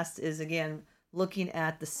the tests is, again, looking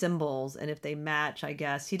at the symbols and if they match, I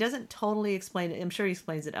guess. He doesn't totally explain it. I'm sure he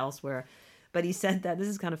explains it elsewhere. But he said that, this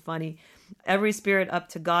is kind of funny, every spirit up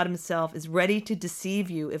to God himself is ready to deceive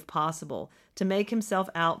you if possible, to make himself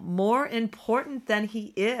out more important than he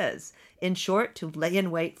is. In short, to lay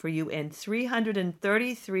in wait for you in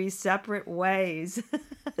 333 separate ways.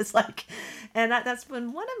 It's like, and that's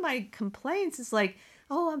when one of my complaints is like,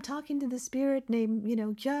 oh, I'm talking to the spirit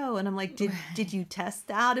named, Joe. And I'm like, did you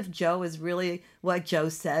test out if Joe is really what Joe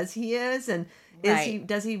says he is? And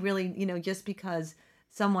does he really, just because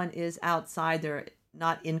someone is outside, they're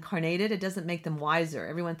not incarnated, it doesn't make them wiser.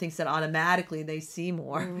 Everyone thinks that automatically they see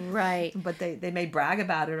more. Right. But they may brag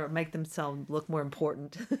about it or make themselves look more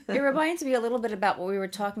important. It reminds me a little bit about what we were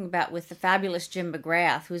talking about with the fabulous Jim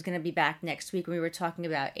McGrath, who's going to be back next week when we were talking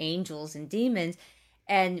about angels and demons.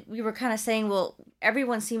 And we were kind of saying, well,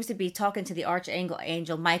 everyone seems to be talking to the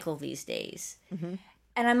archangel Michael these days. Mm-hmm.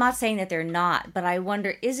 And I'm not saying that they're not, but I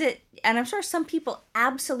wonder, is it, and I'm sure some people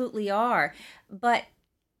absolutely are, but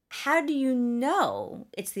how do you know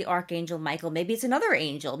it's the Archangel Michael? Maybe it's another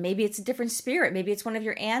angel. Maybe it's a different spirit. Maybe it's one of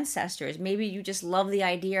your ancestors. Maybe you just love the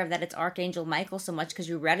idea of that it's Archangel Michael so much because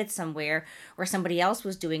you read it somewhere or somebody else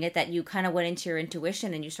was doing it that you kind of went into your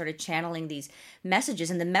intuition and you started channeling these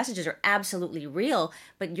messages. And the messages are absolutely real,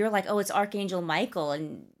 but you're like, oh, it's Archangel Michael.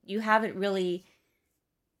 And you haven't really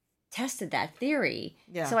tested that theory.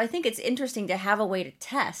 Yeah. So I think it's interesting to have a way to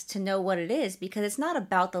test, to know what it is, because it's not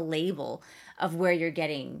about the label of where you're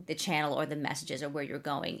getting the channel or the messages or where you're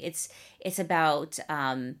going. It's about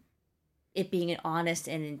it being an honest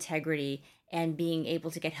and integrity and being able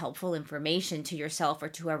to get helpful information to yourself or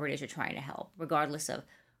to whoever it is you're trying to help, regardless of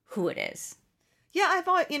who it is. Yeah, I've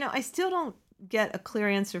always, I still don't get a clear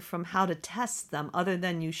answer from how to test them other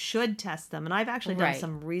than you should test them. And I've actually done Right.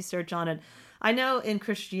 some research on it. I know in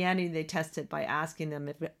Christianity they test it by asking them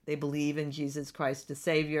if they believe in Jesus Christ as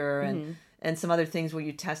Savior and some other things where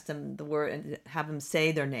you test them the word and have them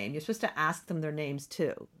say their name. You're supposed to ask them their names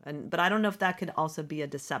too. But I don't know if that could also be a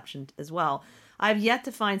deception as well. I've yet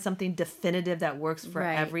to find something definitive that works for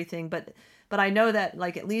Right. everything, but I know that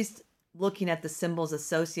like at least looking at the symbols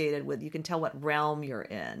associated with, you can tell what realm you're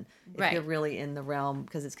in if Right. you're really in the realm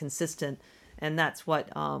because it's consistent. And that's what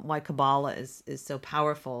why Kabbalah is so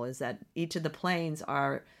powerful, is that each of the planes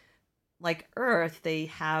are like Earth. They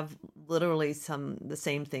have literally the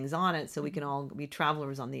same things on it, so we can all be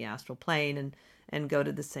travelers on the astral plane and go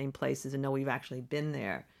to the same places and know we've actually been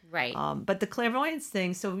there. Right. But the clairvoyance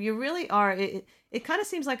thing, so you really are. It kind of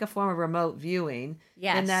seems like a form of remote viewing.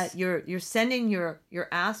 Yes. In that you're sending your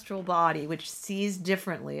astral body, which sees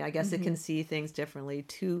differently. I guess it can see things differently,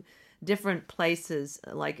 to different places.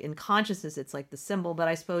 Like in consciousness, it's like the symbol, but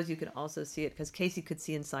I suppose you could also see it because Casey could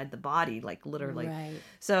see inside the body, like literally. Right.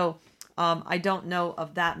 So I don't know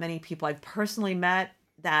of that many people I've personally met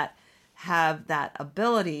that have that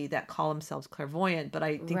ability, that call themselves clairvoyant, but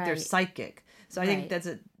I think they're Right. psychic. So I Right.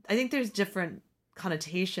 think I think there's different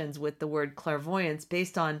connotations with the word clairvoyance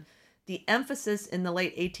based on the emphasis in the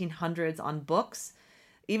late 1800s on books.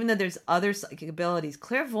 Even though there's other psychic abilities,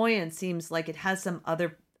 clairvoyance seems like it has some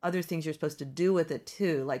other things you're supposed to do with it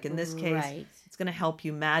too. Like in this case, Right. it's going to help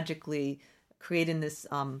you magically creating this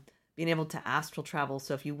being able to astral travel.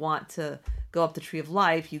 So if you want to go up the tree of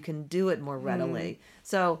life, you can do it more readily.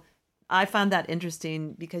 So I found that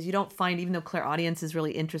interesting because you don't find, even though clairaudience is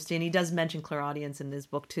really interesting, he does mention clairaudience in his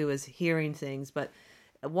book too, as hearing things, but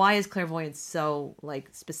why is clairvoyance so like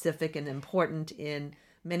specific and important in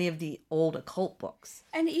many of the old occult books?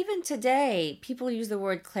 And even today, people use the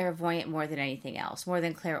word clairvoyant more than anything else, more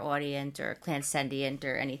than clairaudient or clairsentient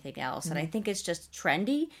or anything else. And I think it's just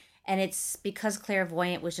trendy. And it's because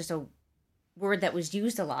clairvoyant was just a word that was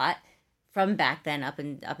used a lot from back then up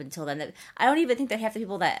until then. I don't even think that half the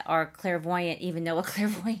people that are clairvoyant even know what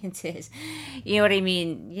clairvoyance is. You know what I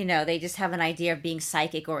mean? You know, they just have an idea of being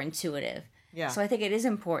psychic or intuitive. Yeah. So I think it is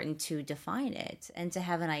important to define it and to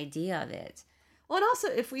have an idea of it. Well, and also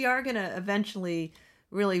if we are going to eventually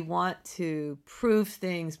really want to prove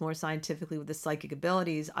things more scientifically with the psychic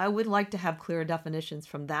abilities, I would like to have clearer definitions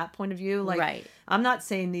from that point of view. Like, Right. I'm not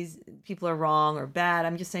saying these people are wrong or bad.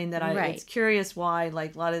 I'm just saying that Right. it's curious why,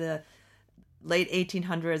 like a lot of the late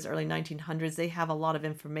 1800s, early 1900s, they have a lot of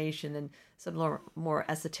information and some more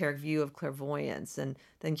esoteric view of clairvoyance. And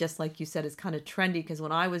then just like you said, it's kind of trendy because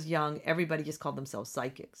when I was young, everybody just called themselves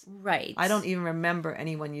psychics. Right. I don't even remember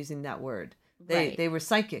anyone using that word. Right. They were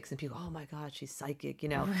psychics and people, oh my God, she's psychic, you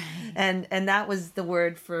know. Right. And that was the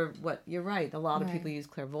word for what, you're right. A lot of Right. people use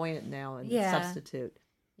clairvoyant now and Yeah. substitute.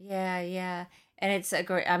 Yeah. And it's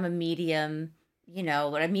I'm a medium, you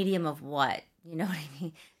know, but a medium of what? You know what I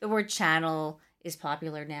mean? The word channel is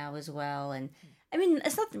popular now as well. And I mean,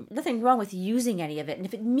 it's nothing wrong with using any of it. And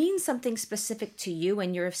if it means something specific to you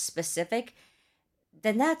and you're specific,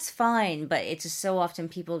 then that's fine. But it's just so often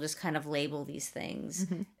people just kind of label these things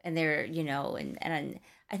and they're, you know, and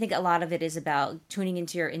I think a lot of it is about tuning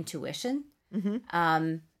into your intuition.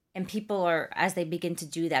 And people are, as they begin to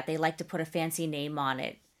do that, they like to put a fancy name on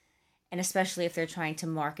it. And especially if they're trying to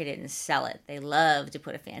market it and sell it, they love to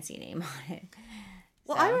put a fancy name on it.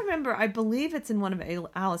 Well, I remember, I believe it's in one of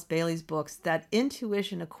Alice Bailey's books, that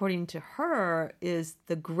intuition, according to her, is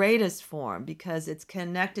the greatest form because it's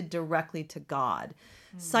connected directly to God.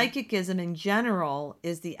 Psychicism in general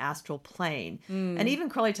is the astral plane. And even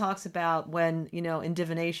Crowley talks about when, you know, in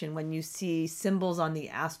divination, when you see symbols on the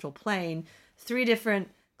astral plane, 3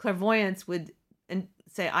 different clairvoyants would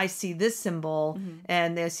say, I see this symbol,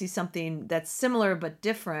 and they see something that's similar but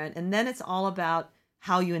different. And then it's all about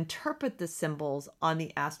how you interpret the symbols on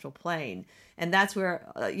the astral plane. And that's where,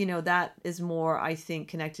 you know, that is more, I think,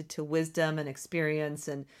 connected to wisdom and experience.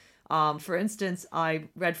 And for instance, I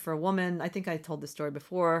read for a woman, I think I told this story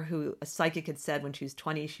before, who a psychic had said when she was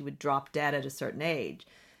 20, she would drop dead at a certain age.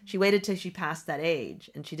 She waited till she passed that age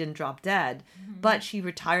and she didn't drop dead, but she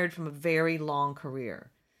retired from a very long career.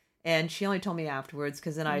 And she only told me afterwards,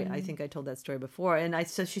 because then I think I told that story before. And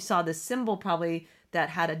so she saw this symbol probably that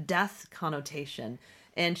had a death connotation.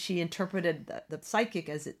 And she interpreted the psychic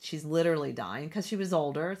as she's literally dying because she was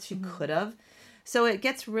older. She could have. So it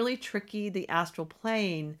gets really tricky, the astral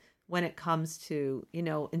plane, when it comes to, you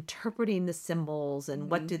know, interpreting the symbols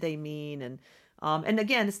and what do they mean. And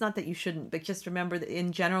again, it's not that you shouldn't, but just remember that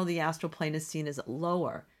in general, the astral plane is seen as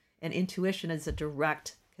lower. And intuition is a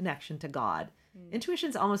direct connection to God.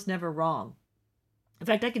 Intuition's almost never wrong. In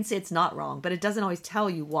fact, I can say it's not wrong, but it doesn't always tell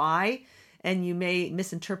you why, and you may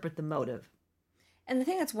misinterpret the motive. And the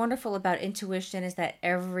thing that's wonderful about intuition is that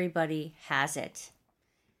everybody has it.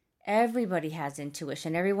 Everybody has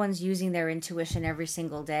intuition. Everyone's using their intuition every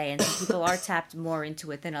single day, and some people are tapped more into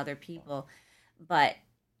it than other people. But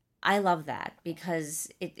I love that because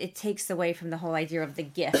it takes away from the whole idea of the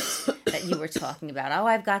gift that you were talking about. Oh,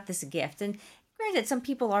 I've got this gift. And granted, some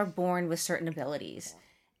people are born with certain abilities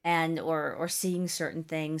and or seeing certain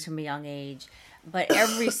things from a young age. but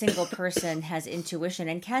every single person has intuition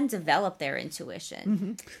and can develop their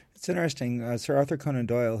intuition. It's interesting. Sir Arthur Conan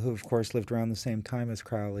Doyle, who of course lived around the same time as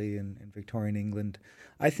Crowley in Victorian England,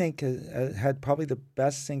 I think had probably the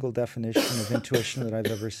best single definition of intuition that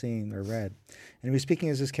I've ever seen or read. And he was speaking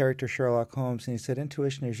as his character Sherlock Holmes, and he said,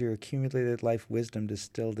 intuition is your accumulated life wisdom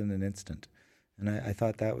distilled in an instant. And I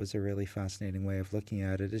thought that was a really fascinating way of looking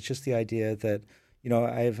at it. It's just the idea that,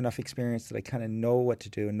 I have enough experience that I kind of know what to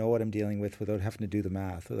do and know what I'm dealing with without having to do the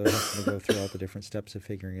math, without having to go through all the different steps of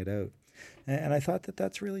figuring it out. And I thought that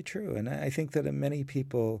that's really true. And I think that many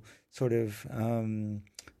people sort of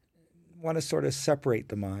want to sort of separate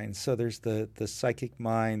the mind. So there's the psychic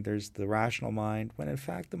mind, there's the rational mind, when in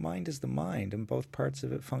fact the mind is the mind, and both parts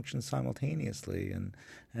of it function simultaneously. And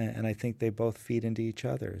I think they both feed into each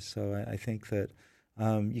other. So I think that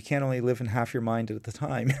you can't only live in half your mind at the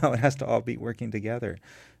time. It has to all be working together.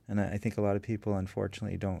 And I think a lot of people,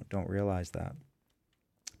 unfortunately, don't realize that.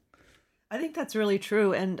 I think that's really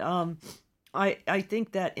true. And I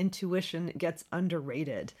think that intuition gets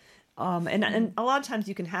underrated. And a lot of times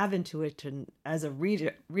you can have intuition as a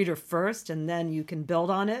reader first, and then you can build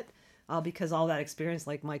on it because all that experience,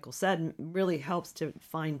 like Michael said, really helps to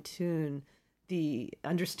fine-tune the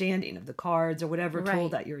understanding of the cards or whatever tool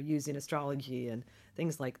that you're using, astrology and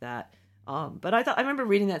things like that. But I remember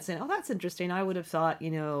reading that saying, oh, that's interesting. I would have thought,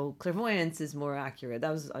 clairvoyance is more accurate.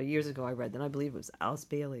 That was years ago I read that. I believe it was Alice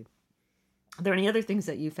Bailey. Are there any other things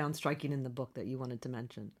that you found striking in the book that you wanted to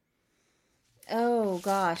mention? Oh,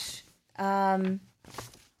 gosh. I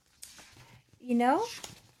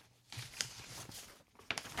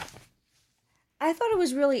thought it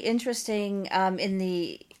was really interesting in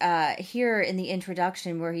the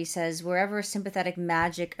introduction where he says, wherever sympathetic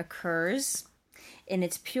magic occurs in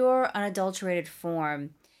its pure, unadulterated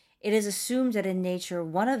form, it is assumed that in nature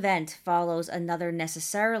one event follows another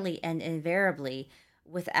necessarily and invariably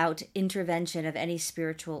without intervention of any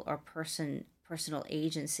spiritual or personal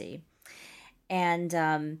agency. And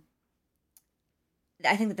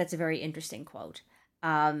I think that that's a very interesting quote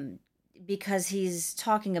because he's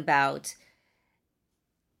talking about,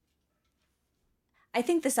 I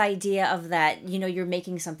think, this idea of that, you're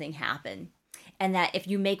making something happen. And that if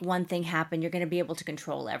you make one thing happen, you're going to be able to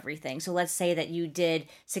control everything. So let's say that you did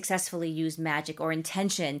successfully use magic or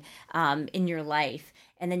intention in your life.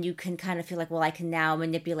 And then you can kind of feel like, well, I can now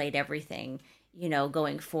manipulate everything,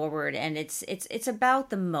 going forward. And it's about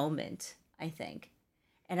the moment, I think,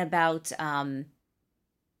 and about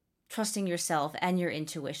trusting yourself and your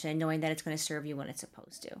intuition, knowing that it's going to serve you when it's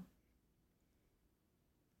supposed to.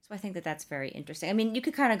 So I think that that's very interesting. I mean, you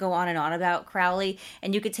could kind of go on and on about Crowley,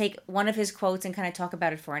 and you could take one of his quotes and kind of talk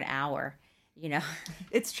about it for an hour,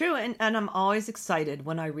 It's true, and I'm always excited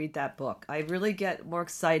when I read that book. I really get more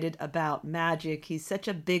excited about magic. He's such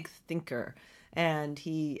a big thinker, and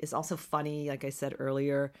he is also funny, like I said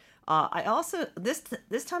earlier. I also,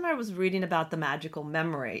 this time I was reading about the magical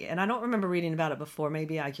memory, and I don't remember reading about it before.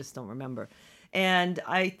 Maybe I just don't remember. And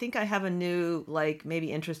I think I have a new,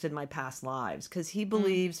 maybe interest in my past lives, because he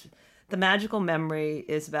believes the magical memory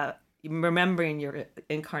is about remembering your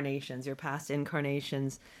incarnations, your past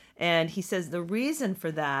incarnations. And he says the reason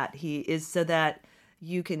for that is so that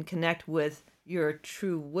you can connect with your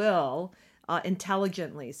true will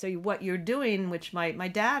intelligently. So what you're doing, which my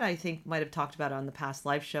dad, I think, might have talked about on the past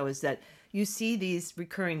life show, is that you see these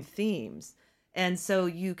recurring themes. And so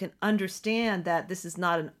you can understand that this is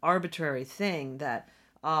not an arbitrary thing, that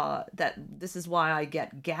this is why I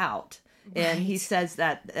get gout. Right. And he says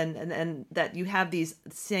that and that you have these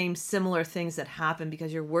similar things that happen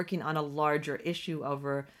because you're working on a larger issue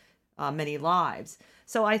over many lives.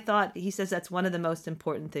 So I thought, he says that's one of the most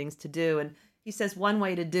important things to do. And he says one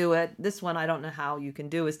way to do it, this one I don't know how you can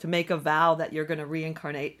do, is to make a vow that you're going to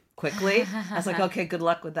reincarnate quickly. I was like, okay, good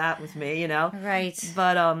luck with that with me, Right.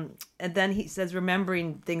 But and then he says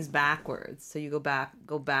remembering things backwards. So you go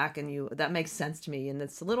back and that makes sense to me. And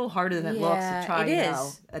it's a little harder than it looks to try,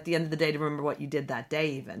 at the end of the day to remember what you did that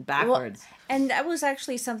day, even backwards. Well, and that was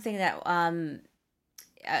actually something that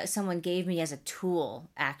someone gave me as a tool,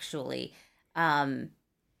 actually.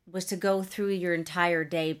 Was to go through your entire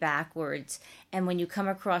day backwards, and when you come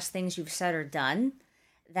across things you've said or done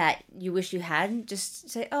that you wish you hadn't, just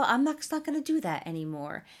say, oh, I'm not going to do that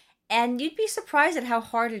anymore. And you'd be surprised at how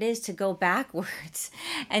hard it is to go backwards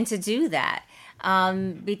and to do that,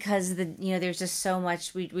 because there's just so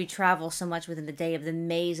much, we travel so much within the day of the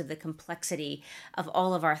maze of the complexity of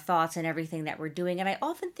all of our thoughts and everything that we're doing. And I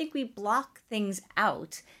often think we block things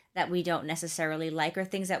out that we don't necessarily like, or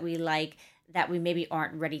things that we like that we maybe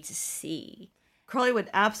aren't ready to see. Crowley would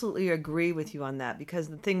absolutely agree with you on that, because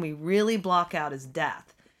the thing we really block out is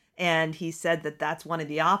death. And he said that that's one of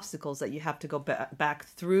the obstacles, that you have to go back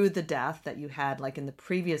through the death that you had, like in the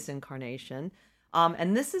previous incarnation.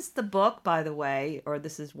 And this is the book, by the way, or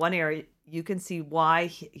this is one area you can see why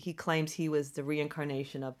he claims he was the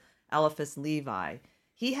reincarnation of Eliphas Levi.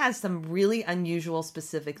 He has some really unusual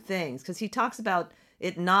specific things, because he talks about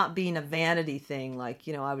it not being a vanity thing, like,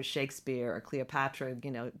 I was Shakespeare or Cleopatra.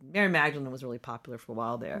 Mary Magdalene was really popular for a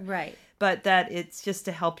while there. Right. But that it's just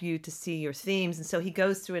to help you to see your themes. And so he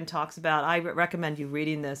goes through and talks about, I recommend you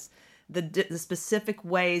reading this, the specific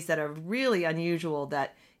ways that are really unusual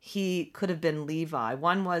that he could have been Levi.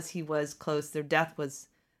 One was he was close, their death was,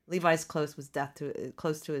 Levi's close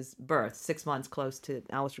to his birth, 6 months close to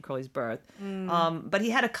Aleister Crowley's birth. But he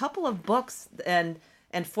had a couple of books and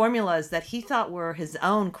formulas that he thought were his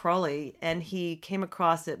own Crowley, and he came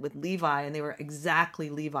across it with Levi, and they were exactly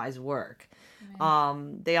Levi's work.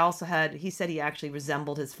 They also had, he said he actually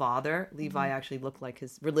resembled his father. Levi actually looked like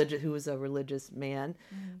who was a religious man.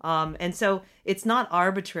 And so it's not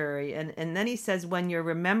arbitrary. And then he says, when you're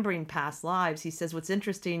remembering past lives, he says, what's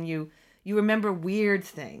interesting, you remember weird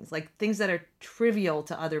things, like things that are trivial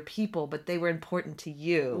to other people, but they were important to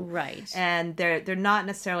you. Right. And they're not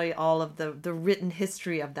necessarily all of the written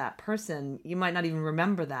history of that person. You might not even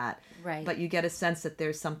remember that. Right. But you get a sense that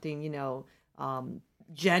there's something,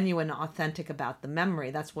 genuine, authentic about the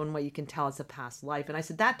memory. That's one way you can tell it's a past life. And I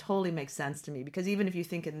said, that totally makes sense to me, because even if you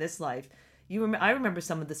think in this life, I remember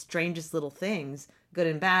some of the strangest little things, good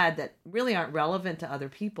and bad, that really aren't relevant to other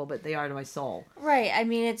people, but they are to my soul. Right. I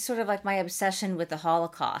mean, it's sort of like my obsession with the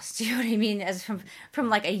Holocaust. You know what I mean? As from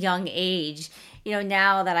like a young age,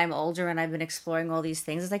 now that I'm older and I've been exploring all these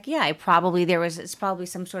things, it's like, yeah, it's probably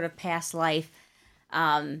some sort of past life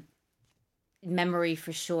memory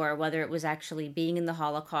for sure, whether it was actually being in the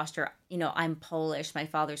Holocaust or, I'm Polish. My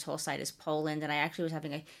father's whole side is Poland. And I actually was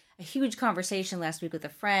having a huge conversation last week with a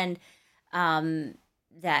friend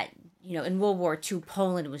that, in World War II,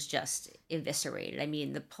 Poland was just eviscerated. I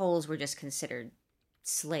mean, the Poles were just considered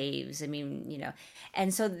slaves. I mean,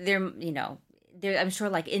 and so I'm sure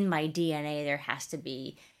like in my DNA, there has to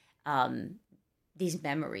be these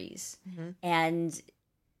memories. And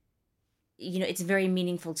it's very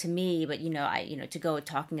meaningful to me, but, to go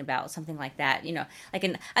talking about something like that, like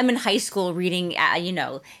I'm in high school reading,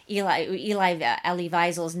 Eli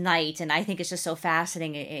Wiesel's Night, and I think it's just so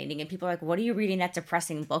fascinating, and people are like, what are you reading that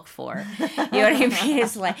depressing book for? You know what I mean?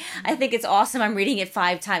 It's like, I think it's awesome. I'm reading it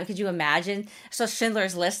 5 times. Could you imagine? So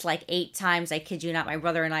Schindler's List, like 8 times. I kid you not. My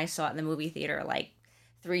brother and I saw it in the movie theater, like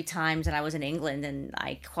 3 times, and I was in England, and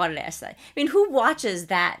I caught it as that. I mean, who watches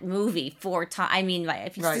that movie 4 times? I mean,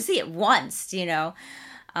 if you to see it once,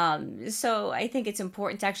 So I think it's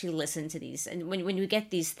important to actually listen to these, and when you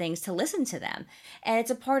get these things, to listen to them, and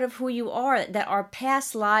it's a part of who you are. That our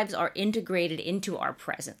past lives are integrated into our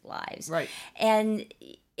present lives, right? And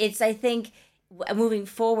it's, I think, moving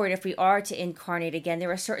forward, if we are to incarnate again, there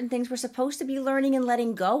are certain things we're supposed to be learning and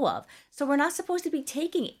letting go of. So we're not supposed to be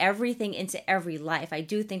taking everything into every life. I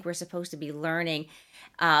do think we're supposed to be learning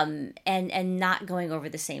and not going over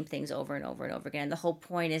the same things over and over and over again. And the whole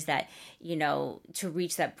point is that, to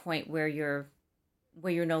reach that point where you're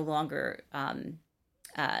no longer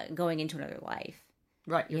going into another life.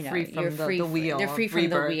 Right, you're free from the wheel. They're free from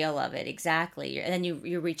the wheel of it, exactly. And then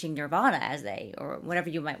you're reaching nirvana, or whatever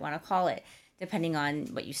you might want to call it, depending on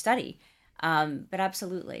what you study. But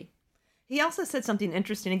absolutely. He also said something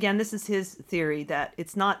interesting. Again, this is his theory, that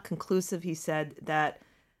it's not conclusive. He said that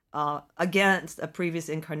against a previous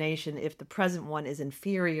incarnation if the present one is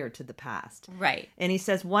inferior to the past. Right. And he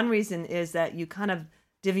says one reason is that you kind of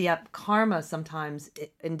divvy up karma sometimes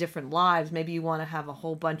in different lives. Maybe you want to have a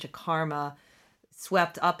whole bunch of karma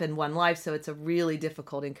swept up in one life, so it's a really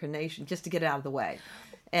difficult incarnation just to get it out of the way.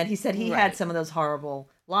 And he said he had some of those horrible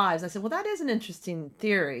lives. I said, well, that is an interesting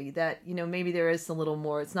theory, that, maybe there is a little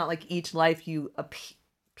more. It's not like each life you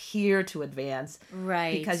appear to advance.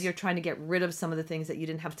 Right. Because you're trying to get rid of some of the things that you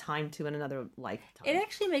didn't have time to in another lifetime. It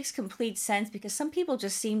actually makes complete sense, because some people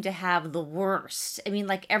just seem to have the worst. I mean,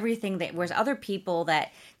 like everything whereas other people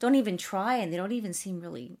that don't even try, and they don't even seem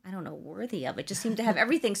really, worthy of it, just seem to have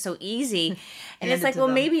everything so easy. And it's like, well,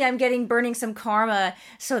 maybe I'm burning some karma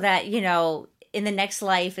so that, in the next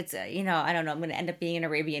life, it's, I don't know, I'm going to end up being an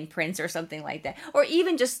Arabian prince or something like that. Or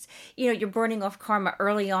even just, you're burning off karma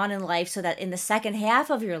early on in life so that in the second half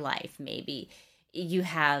of your life, maybe you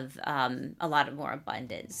have a lot more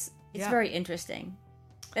abundance. It's very interesting.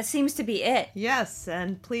 That seems to be it. Yes,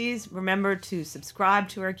 and please remember to subscribe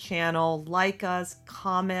to our channel, like us,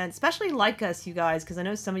 comment, especially like us, you guys, because I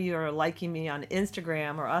know some of you are liking me on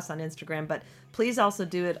Instagram or us on Instagram, but please also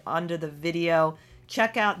do it under the video.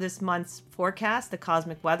 check out this month's forecast, The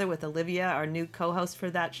Cosmic Weather with Olivia, our new co-host for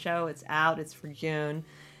that show. It's out. It's for June.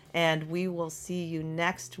 And we will see you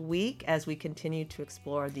next week as we continue to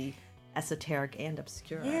explore the esoteric and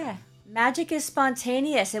obscure. Yeah. Magic is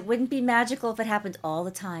spontaneous. It wouldn't be magical if it happened all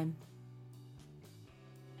the time.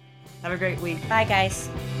 Have a great week. Bye, guys.